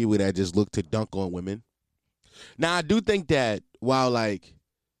there for people that just look to dunk on women. Now, I do think that while, like,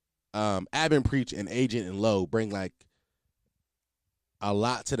 Abin Preach and Agent and Low bring, like, a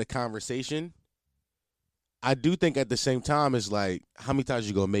lot to the conversation, I do think at the same time it's like, how many times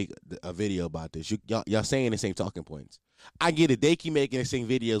you gonna make a video about this? Y'all saying the same talking points. I get it. They keep making the same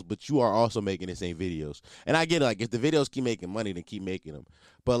videos, but you are also making the same videos. And I get it. Like, if the videos keep making money, then keep making them.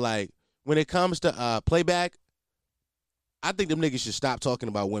 But, like, when it comes to playback, I think them niggas should stop talking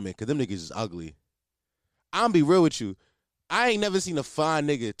about women because them niggas is ugly. I'm going to be real with you. I ain't never seen a fine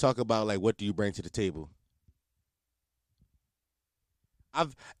nigga talk about, like, what do you bring to the table.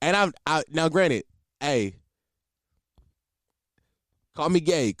 Now, granted, hey, call me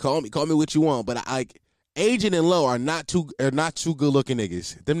gay. Call me what you want. But, Agent and Low are not too good looking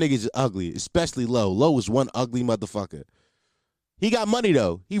niggas. Them niggas is ugly, especially Low. Low is one ugly motherfucker. He got money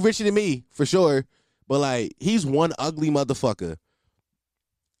though. He richer than me for sure, but like he's one ugly motherfucker.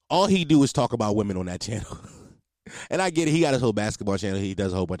 All he do is talk about women on that channel. And I get it. He got his whole basketball channel. He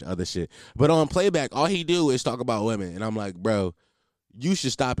does a whole bunch of other shit. But on playback, all he do is talk about women. And I'm like, bro, you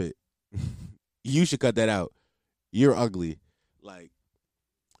should stop it. You should cut that out. You're ugly.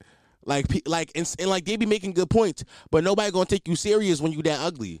 And they be making good points, but nobody gonna take you serious when you that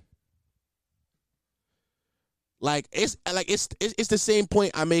ugly. It's the same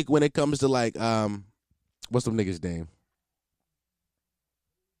point I make when it comes to like what's some niggas' name?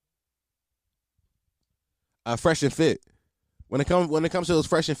 Fresh and Fit. When it comes to those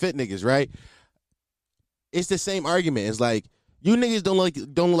Fresh and Fit niggas, right? It's the same argument. It's like you niggas don't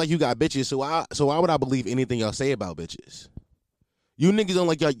look like you got bitches, so why would I believe anything y'all say about bitches? You niggas don't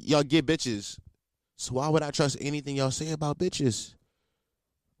like y'all get bitches, so why would I trust anything y'all say about bitches?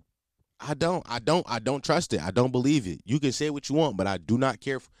 I don't trust it. I don't believe it. You can say what you want, but I do not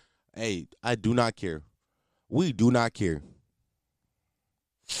care. I do not care. We do not care.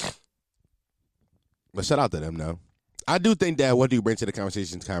 But shout out to them, though. I do think that what do you bring to the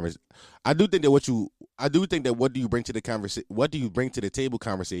conversation? I do think that what do you bring to the conversation? What do you bring to the table?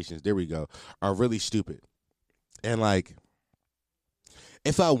 Conversations. There we go. Are really stupid. And like,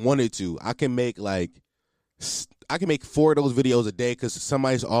 if I wanted to, I can make 4 of those videos a day because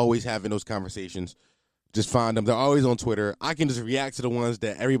somebody's always having those conversations. Just find them. They're always on Twitter. I can just react to the ones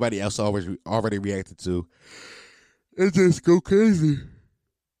that everybody else already reacted to. It just go crazy.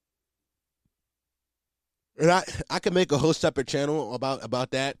 And I can make a whole separate channel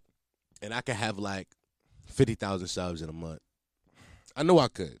about that, and I could have like 50,000 subs in a month. I know I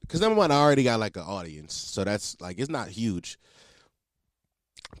could, because number one, I already got like an audience, so that's like it's not huge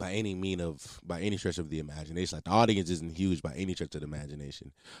by any stretch of the imagination. Like the audience isn't huge by any stretch of the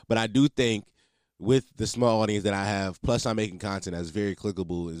imagination, but I do think with the small audience that I have, plus I'm making content that's very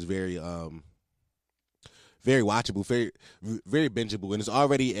clickable, is very very watchable, very very bingeable, and it's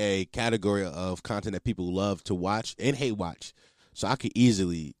already a category of content that people love to watch and hate watch. So I could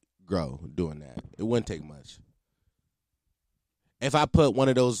easily grow doing that. It wouldn't take much. If I put one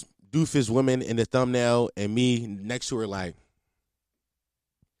of those doofus women in the thumbnail and me next to her, like,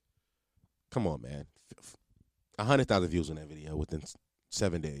 come on, man, 100,000 views on that video within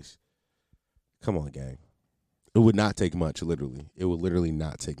 7 days. Come on, gang. It would not take much. Literally, it would literally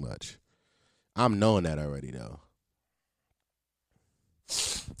not take much. I'm knowing that already, though.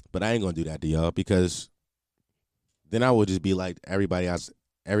 But I ain't gonna do that to y'all because then I will just be like everybody else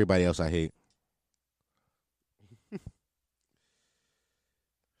I hate.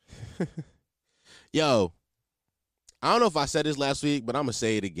 Yo, I don't know if I said this last week, but I'm gonna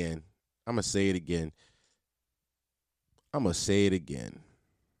say it again.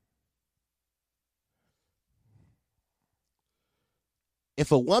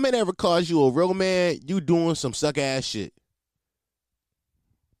 If a woman ever calls you a real man, you doing some suck ass shit.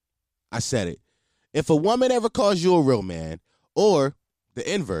 I said it. If a woman ever calls you a real man, or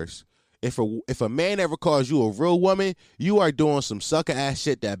the inverse, if a man ever calls you a real woman, you are doing some sucker ass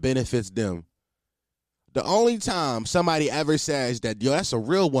shit that benefits them. The only time somebody ever says that, yo, that's a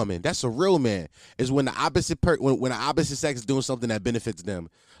real woman, that's a real man, is when the opposite when the opposite sex is doing something that benefits them.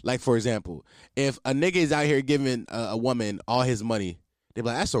 Like, for example, if a nigga is out here giving a woman all his money, they be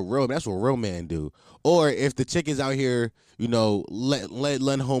like, that's what a real man do. Or if the chick is out here, you know,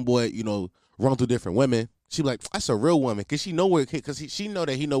 letting homeboy, you know, run through different women, she be like, that's a real woman, because she know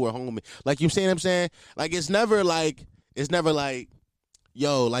that he know where home is. Like, you see what I'm saying? Like, it's never like,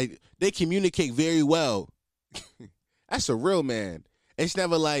 yo, like, they communicate very well. That's a real man. It's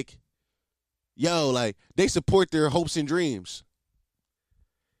never like, yo, like, they support their hopes and dreams.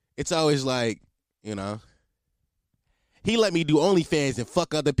 It's always like, you know, he let me do OnlyFans and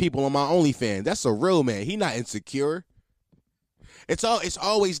fuck other people on my OnlyFans. That's a real man. He not insecure. It's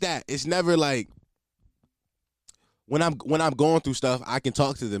always that. It's never like, when I'm going through stuff, I can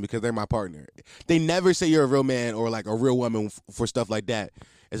talk to them because they're my partner. They never say you're a real man or like a real woman for stuff like that.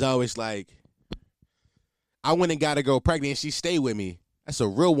 It's always like, I went and got a girl pregnant and she stayed with me. That's a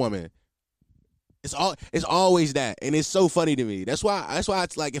real woman. It's always that, and it's so funny to me. That's why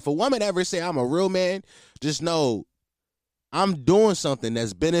it's like, if a woman ever say I'm a real man, just know I'm doing something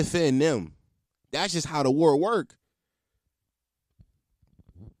that's benefiting them. That's just how the world works.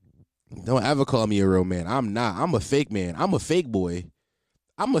 Don't ever call me a real man. I'm not. I'm a fake man. I'm a fake boy.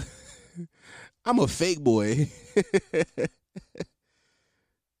 I'm a fake boy.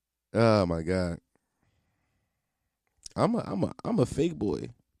 Oh my God. I'm a fake boy.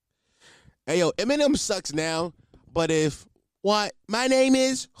 Hey yo, Eminem sucks now, but if what? My name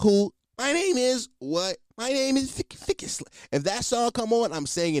is who? My name is what? My name is Fickis. If that song come on, I'm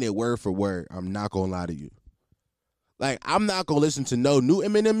saying it word for word. I'm not gonna lie to you. Like, I'm not gonna listen to no new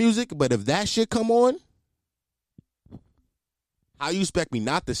Eminem music, but if that shit come on, how you expect me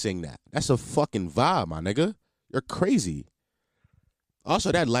not to sing that? That's a fucking vibe, my nigga. You're crazy.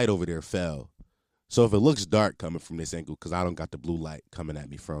 Also, that light over there fell. So if it looks dark coming from this angle, because I don't got the blue light coming at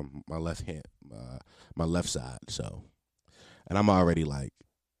me from my left hand, my left side. So, and I'm already like,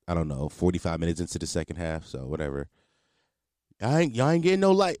 I don't know, 45 minutes into the second half. So whatever. Y'all ain't getting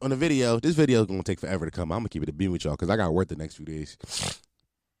no light on the video. This video is going to take forever to come. I'm going to keep it a beam with y'all because I got to work the next few days.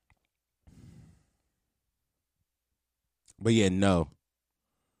 But yeah, no.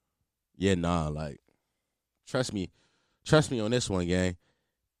 Yeah, nah, like, trust me on this one, gang.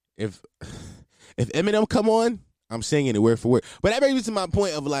 If Eminem come on, I'm singing it word for word. But that brings me to my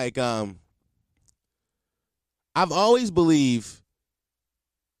point of like, I've always believed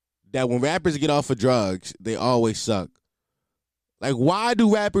that when rappers get off of drugs, they always suck. Like, why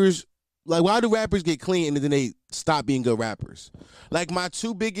do rappers get clean and then they stop being good rappers? Like, my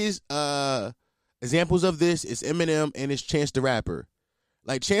two biggest examples of this is Eminem and it's Chance the Rapper.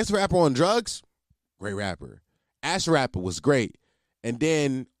 Like Chance the Rapper on drugs, great rapper. Ass Rapper was great. And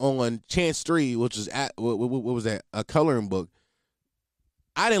then on Chance 3, which was what was that? A coloring book.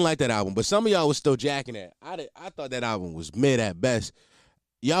 I didn't like that album, but some of y'all was still jacking that. I thought that album was mid at best.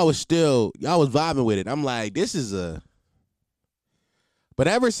 Y'all was vibing with it. I'm like, this is a. But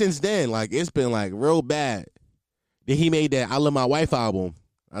ever since then, like it's been like real bad. Then he made that I Love My Wife album.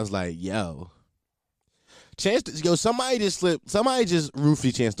 I was like, yo. Somebody just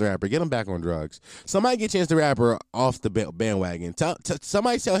roofie Chance the Rapper. Get him back on drugs. Somebody get Chance the Rapper off the bandwagon.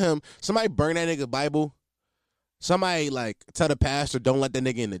 Somebody tell him, somebody burn that nigga Bible. Somebody, like, tell the pastor, don't let that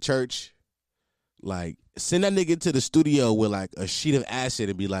nigga in the church. Like, send that nigga to the studio with, like, a sheet of acid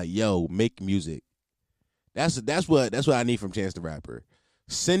and be like, yo, make music. That's what I need from Chance the Rapper.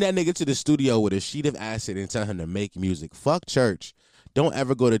 Send that nigga to the studio with a sheet of acid and tell him to make music. Fuck church. Don't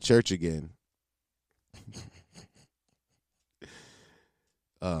ever go to church again.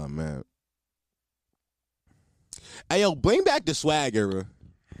 Oh, man. Hey, yo, bring back the swag era.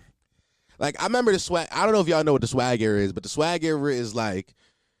 Like, I remember the swag. I don't know if y'all know what the swag era is, but the swag era is it's like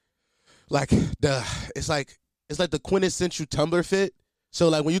the quintessential Tumblr fit. So,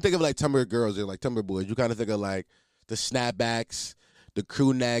 like, when you think of, like, Tumblr girls or, like, Tumblr boys, you kind of think of, like, the snapbacks, the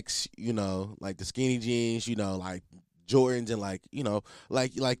crew necks, you know, like, the skinny jeans, you know, like, Jordans and, like, you know,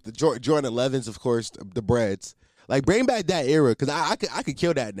 like the Jordan 11s, of course, the breads. Like, bring back that era, because I could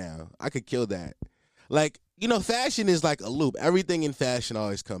kill that now. I could kill that. Like, you know, fashion is like a loop. Everything in fashion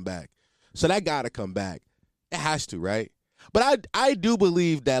always come back. So that got to come back. It has to, right? But I do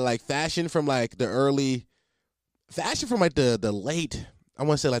believe that, like, fashion from, like, the late, I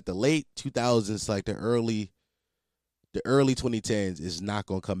want to say, like, the late 2000s, like, the early 2010s is not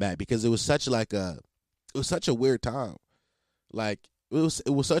going to come back because it was such a weird time. Like, it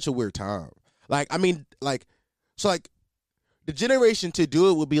was such a weird time. Like, I mean, like, so, like, the generation to do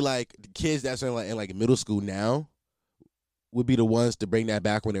it would be, like, the kids that's in middle school now would be the ones to bring that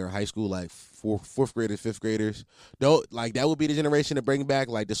back when they were in high school, like, fourth graders, fifth graders. Like, that would be the generation to bring back,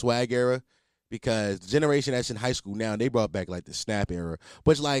 like, the swag era, because the generation that's in high school now, they brought back, like, the snap era.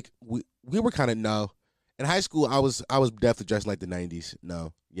 But, like, we were kind of, no. In high school, I was definitely dressed like the 90s.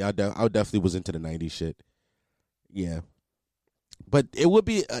 No. Yeah, I definitely was into the 90s shit. Yeah. But it would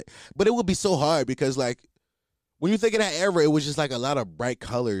be so hard because, like, when you think of that era, it was just, like, a lot of bright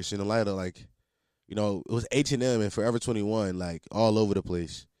colors and a lot of, like, you know, it was H&M and Forever 21, like, all over the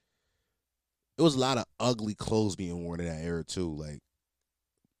place. It was a lot of ugly clothes being worn in that era, too. Like,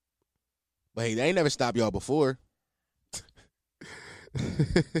 but hey, they ain't never stopped y'all before.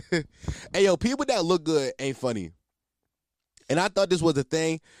 Hey, yo, people that look good ain't funny. And I thought this was a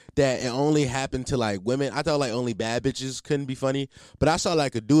thing that it only happened to, like, women. I thought, like, only bad bitches couldn't be funny. But I saw,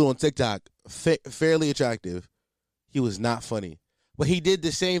 like, a dude on TikTok, fairly attractive. He was not funny. But he did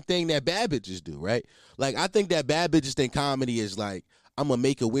the same thing that bad bitches do, right? Like, I think that bad bitches think comedy is, like, I'm going to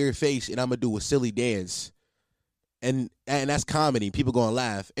make a weird face and I'm going to do a silly dance. And that's comedy. People going to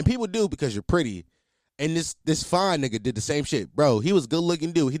laugh. And people do because you're pretty. And this fine nigga did the same shit. Bro, he was a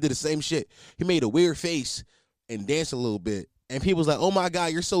good-looking dude. He did the same shit. He made a weird face and danced a little bit. And people was like, oh, my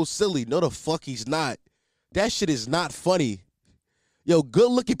God, you're so silly. No, the fuck he's not. That shit is not funny. Yo,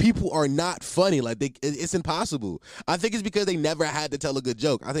 good-looking people are not funny. Like, it's impossible. I think it's because they never had to tell a good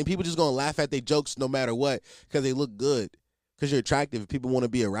joke. I think people just going to laugh at their jokes no matter what because they look good, because you're attractive. People want to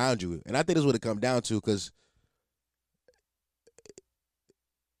be around you. And I think that's what it comes down to, because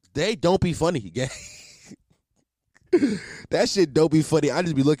they don't be funny. That shit don't be funny. I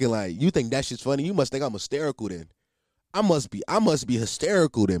just be looking like, you think that shit's funny? You must think I'm hysterical then. I must be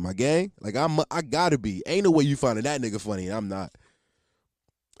hysterical then, my gang. Like, I gotta be. Ain't no way you finding that nigga funny and I'm not.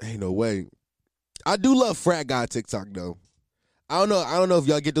 Ain't no way. I do love frat guy TikTok though. I don't know if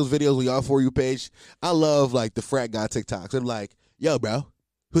y'all get those videos on y'all For You page. I love, like, the frat guy TikToks. I'm like, yo, bro,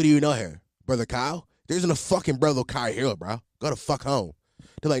 who do you know here? Brother Kyle? There isn't a fucking Brother Kyle here, bro. Go the fuck home.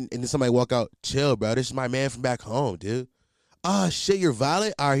 They're like, and then somebody walk out, chill, bro. This is my man from back home, dude. Oh, shit, you're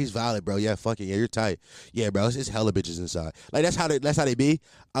valid? All right, he's valid, bro. Yeah, fuck it. Yeah, you're tight. Yeah, bro, it's hella bitches inside. Like, that's how they be.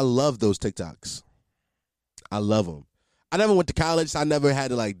 I love those TikToks. I love them. I never went to college, so I never had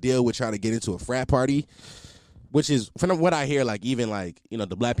to, like, deal with trying to get into a frat party, which is, from what I hear, like, even, like, you know,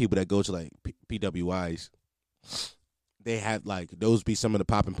 the black people that go to, like, PWIs, they have, like, those be some of the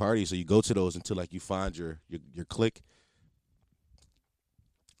popping parties, so you go to those until, like, you find your clique.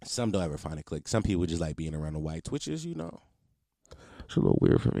 Some don't ever find a clique. Some people just like being around the whites, which is, you know, it's a little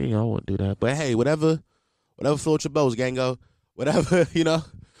weird for me. I wouldn't do that. But hey, whatever floats your boats, gango. Whatever, you know,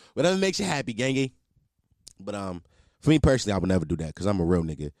 whatever makes you happy, gangy. But for me personally, I would never do that because I'm a real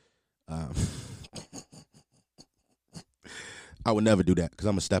nigga. I would never do that because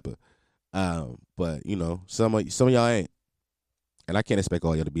I'm a stepper. But you know, some of y'all ain't, and I can't expect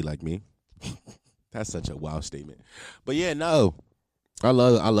all y'all to be like me. That's such a wild statement. But yeah, no, I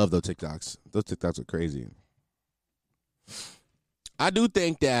love those TikToks. Those TikToks are crazy. I do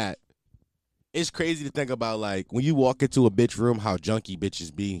think that it's crazy to think about, like, when you walk into a bitch room, how junky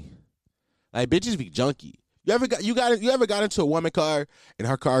bitches be. Like, bitches be junky. You ever got into a woman car and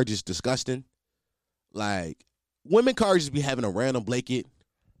her car just disgusting? Like, women cars just be having a random blanket,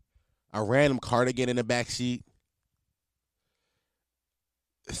 a random cardigan in the back seat,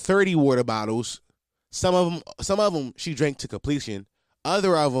 30 water bottles. Some of them she drank to completion.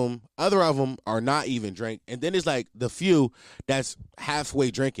 Other of them are not even drink. And then there's like the few that's halfway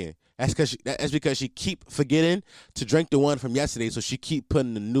drinking. That's because she keep forgetting to drink the one from yesterday, so she keep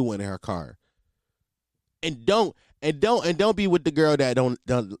putting the new one in her car. And don't be with the girl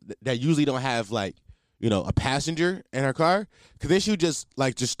that usually don't have, like, you know, a passenger in her car, because then she just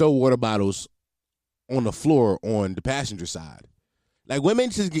throw water bottles on the floor on the passenger side. Like, women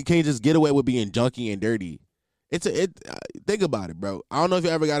can't just get away with being junky and dirty. Think about it, bro. I don't know if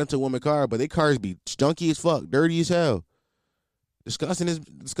you ever got into a woman's car, but their cars be junky as fuck, dirty as hell. Disgusting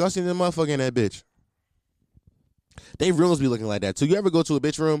the motherfucker in that bitch. They rooms be looking like that too. You ever go to a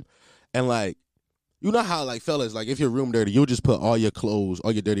bitch room and, like, you know how, like, fellas, like, if your room dirty, you'll just put all your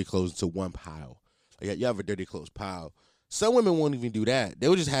dirty clothes into one pile. Like, you have a dirty clothes pile. Some women won't even do that.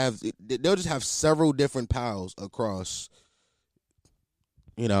 They'll just have several different piles across,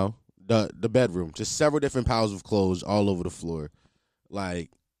 you know, the bedroom. Just several different piles of clothes all over the floor. Like,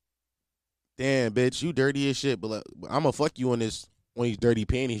 damn, bitch, you dirty as shit, but, like, I'm gonna fuck you on these dirty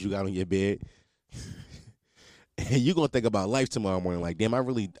panties you got on your bed. And you gonna think about life tomorrow morning. Like, damn, I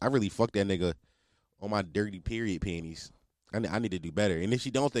really fucked that nigga on my dirty period panties. I need to do better. And if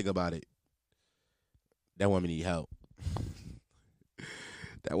she don't think about it, that woman need help.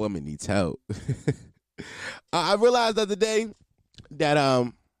 That woman needs help. I realized the other day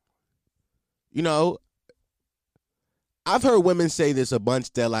that you know, I've heard women say this a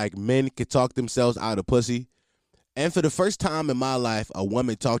bunch, that, like, men could talk themselves out of pussy. And for the first time in my life, a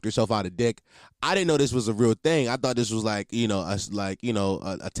woman talked herself out of dick. I didn't know this was a real thing. I thought this was a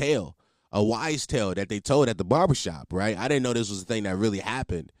tale, a wise tale that they told at the barbershop, right? I didn't know this was a thing that really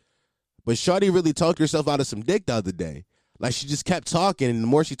happened. But shorty really talked herself out of some dick the other day. Like, she just kept talking, and the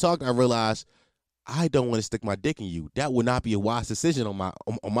more she talked, I realized, I don't want to stick my dick in you. That would not be a wise decision on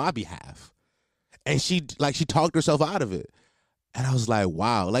my behalf. And she talked herself out of it. And I was like,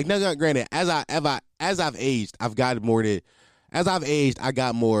 wow. Like, now, granted, as I've aged, I got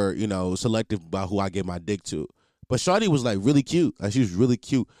more, you know, selective about who I give my dick to. But shorty was, like, really cute. Like, she was really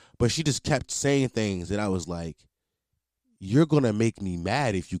cute. But she just kept saying things that I was like, you're going to make me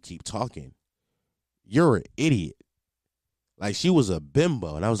mad if you keep talking. You're an idiot. Like, she was a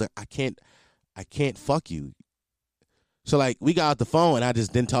bimbo. And I was like, I can't fuck you. So, like, we got off the phone, and I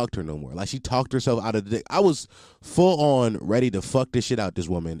just didn't talk to her no more. Like, she talked herself out of the dick. I was full on ready to fuck this shit out this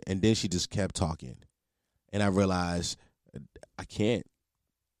woman, and then she just kept talking. And I realized I can't.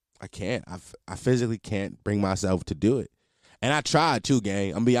 I physically can't bring myself to do it. And I tried too, gang.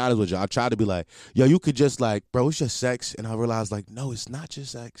 I'm gonna be honest with you. I tried to be like, yo, you could just, like, bro, it's just sex. And I realized, like, no, it's not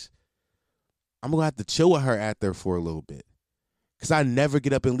just sex. I'm gonna have to chill with her after for a little bit. Because I never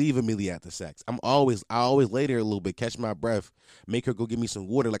get up and leave immediately after sex. I always lay there a little bit, catch my breath, make her go get me some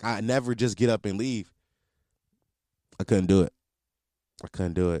water. Like, I never just get up and leave. I couldn't do it.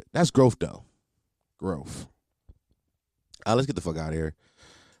 That's growth, though. Growth. Let's get the fuck out of here.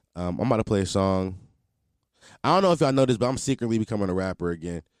 I'm about to play a song. I don't know if y'all know this, but I'm secretly becoming a rapper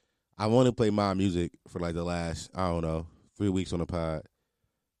again. I've only played my music for, like, the last, 3 weeks on the pod.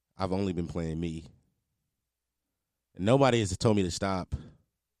 I've only been playing me. And nobody has told me to stop.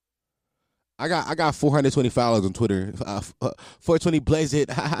 I got 420 followers on Twitter. 420 blaze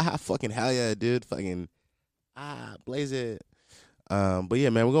it. Fucking hell yeah, dude. Fucking blaze it. But yeah,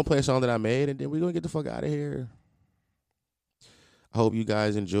 man, we're gonna play a song that I made, and then we're gonna get the fuck out of here. I hope you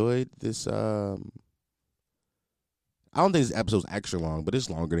guys enjoyed this. I don't think this episode's extra long, but it's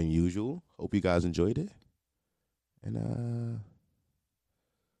longer than usual. Hope you guys enjoyed it. And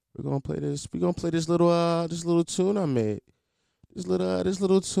we're gonna play this. We're gonna play this little tune I made. This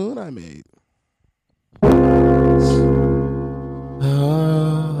little tune I made.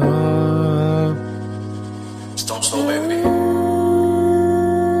 Stone Slow, baby.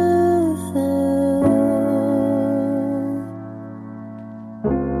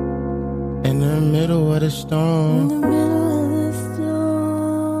 In the middle of the storm.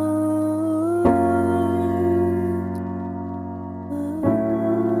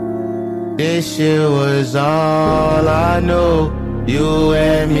 This shit was all I knew. You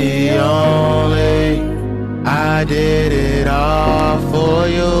and me only. I did it all for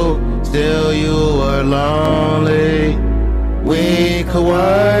you. Still you were lonely. We could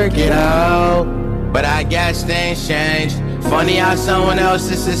work it out, but I guess things change. Funny how someone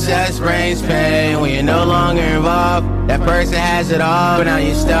else's success brings pain. When you're no longer involved, that person has it all, but now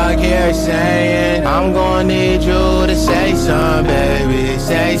you're stuck here saying, I'm gonna need you to say some, baby.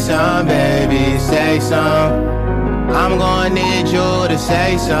 Say some, baby, say some. I'm gonna need you to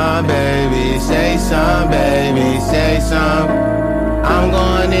say some, baby. Say some, baby, say some. I'm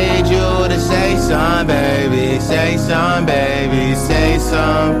gonna need you to say some, baby. Say some, baby, say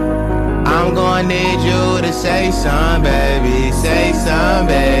some. I'm gonna need you to say some, baby. Say some,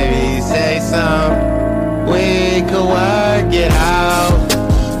 baby, say some. We could work it out.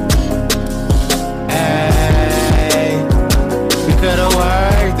 Hey, we could've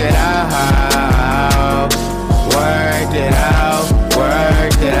worked it out. Worked it out,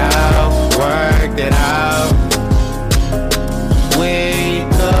 worked it out, worked it out. We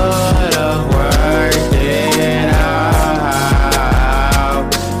could've worked it out.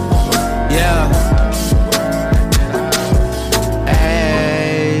 Yeah.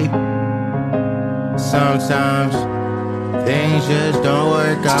 Hey, sometimes things just don't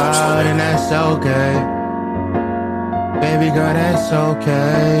work out, and that's okay. Baby girl, that's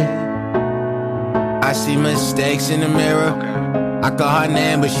okay. I see mistakes in the mirror. I call her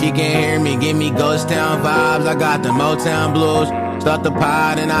name, but she can't hear me. Give me ghost town vibes. I got the Motown blues. Start the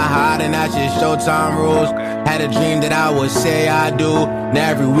pod and I hide, and that's just Showtime rules. Had a dream that I would say I do. Now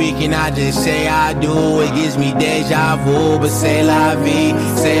every weekend I just say I do. It gives me deja vu, but say la vie,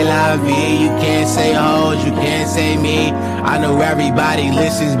 say la vie. You can't say hoes, you can't say me. I know everybody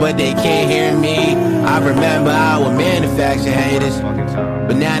listens, but they can't hear me. I remember I would manufacture haters,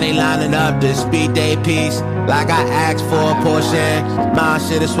 but now they lining up to speak their piece. Like I asked for a portion. Mom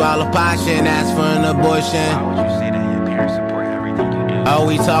should've swallowed potion, asked for an abortion. Oh,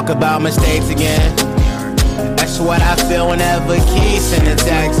 we talk about mistakes again. That's what I feel whenever Keith send a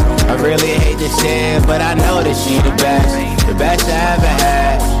text. I really hate to say it, but I know that she the best. The best I ever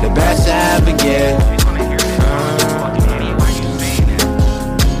had, the best I ever get.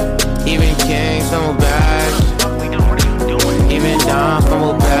 Even kings come back. Even Don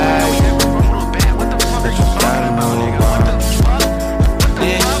come back.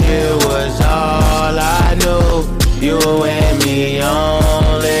 This shit was all I knew. You and me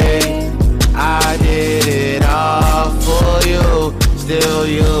only. I did it all for you. Still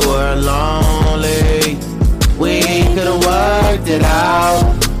you were lonely. We could've worked it out,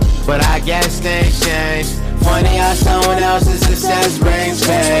 but I guess things changed. Funny how someone else's success brings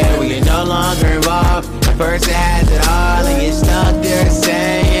pain. When you're no longer involved, the person has it all, and you're stuck there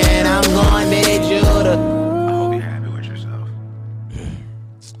saying, I'm gonna need you to.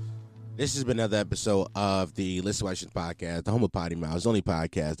 This has been another episode of the Listen While You Shit podcast, the home of Potty Mouth's only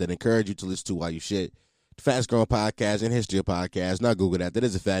podcast that encourage you to listen to while you shit. The fastest growing podcast in history of podcasts. Not Google that. That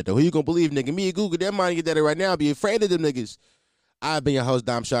is a fact, though. Who you gonna believe, nigga? Me or Google? That money get that right now. Be afraid of them niggas. I've been your host,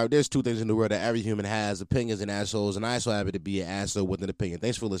 Dom Sharp. There's two things in the world that every human has: opinions and assholes, and I so happy to be an asshole with an opinion.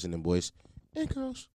 Thanks for listening, boys and girls.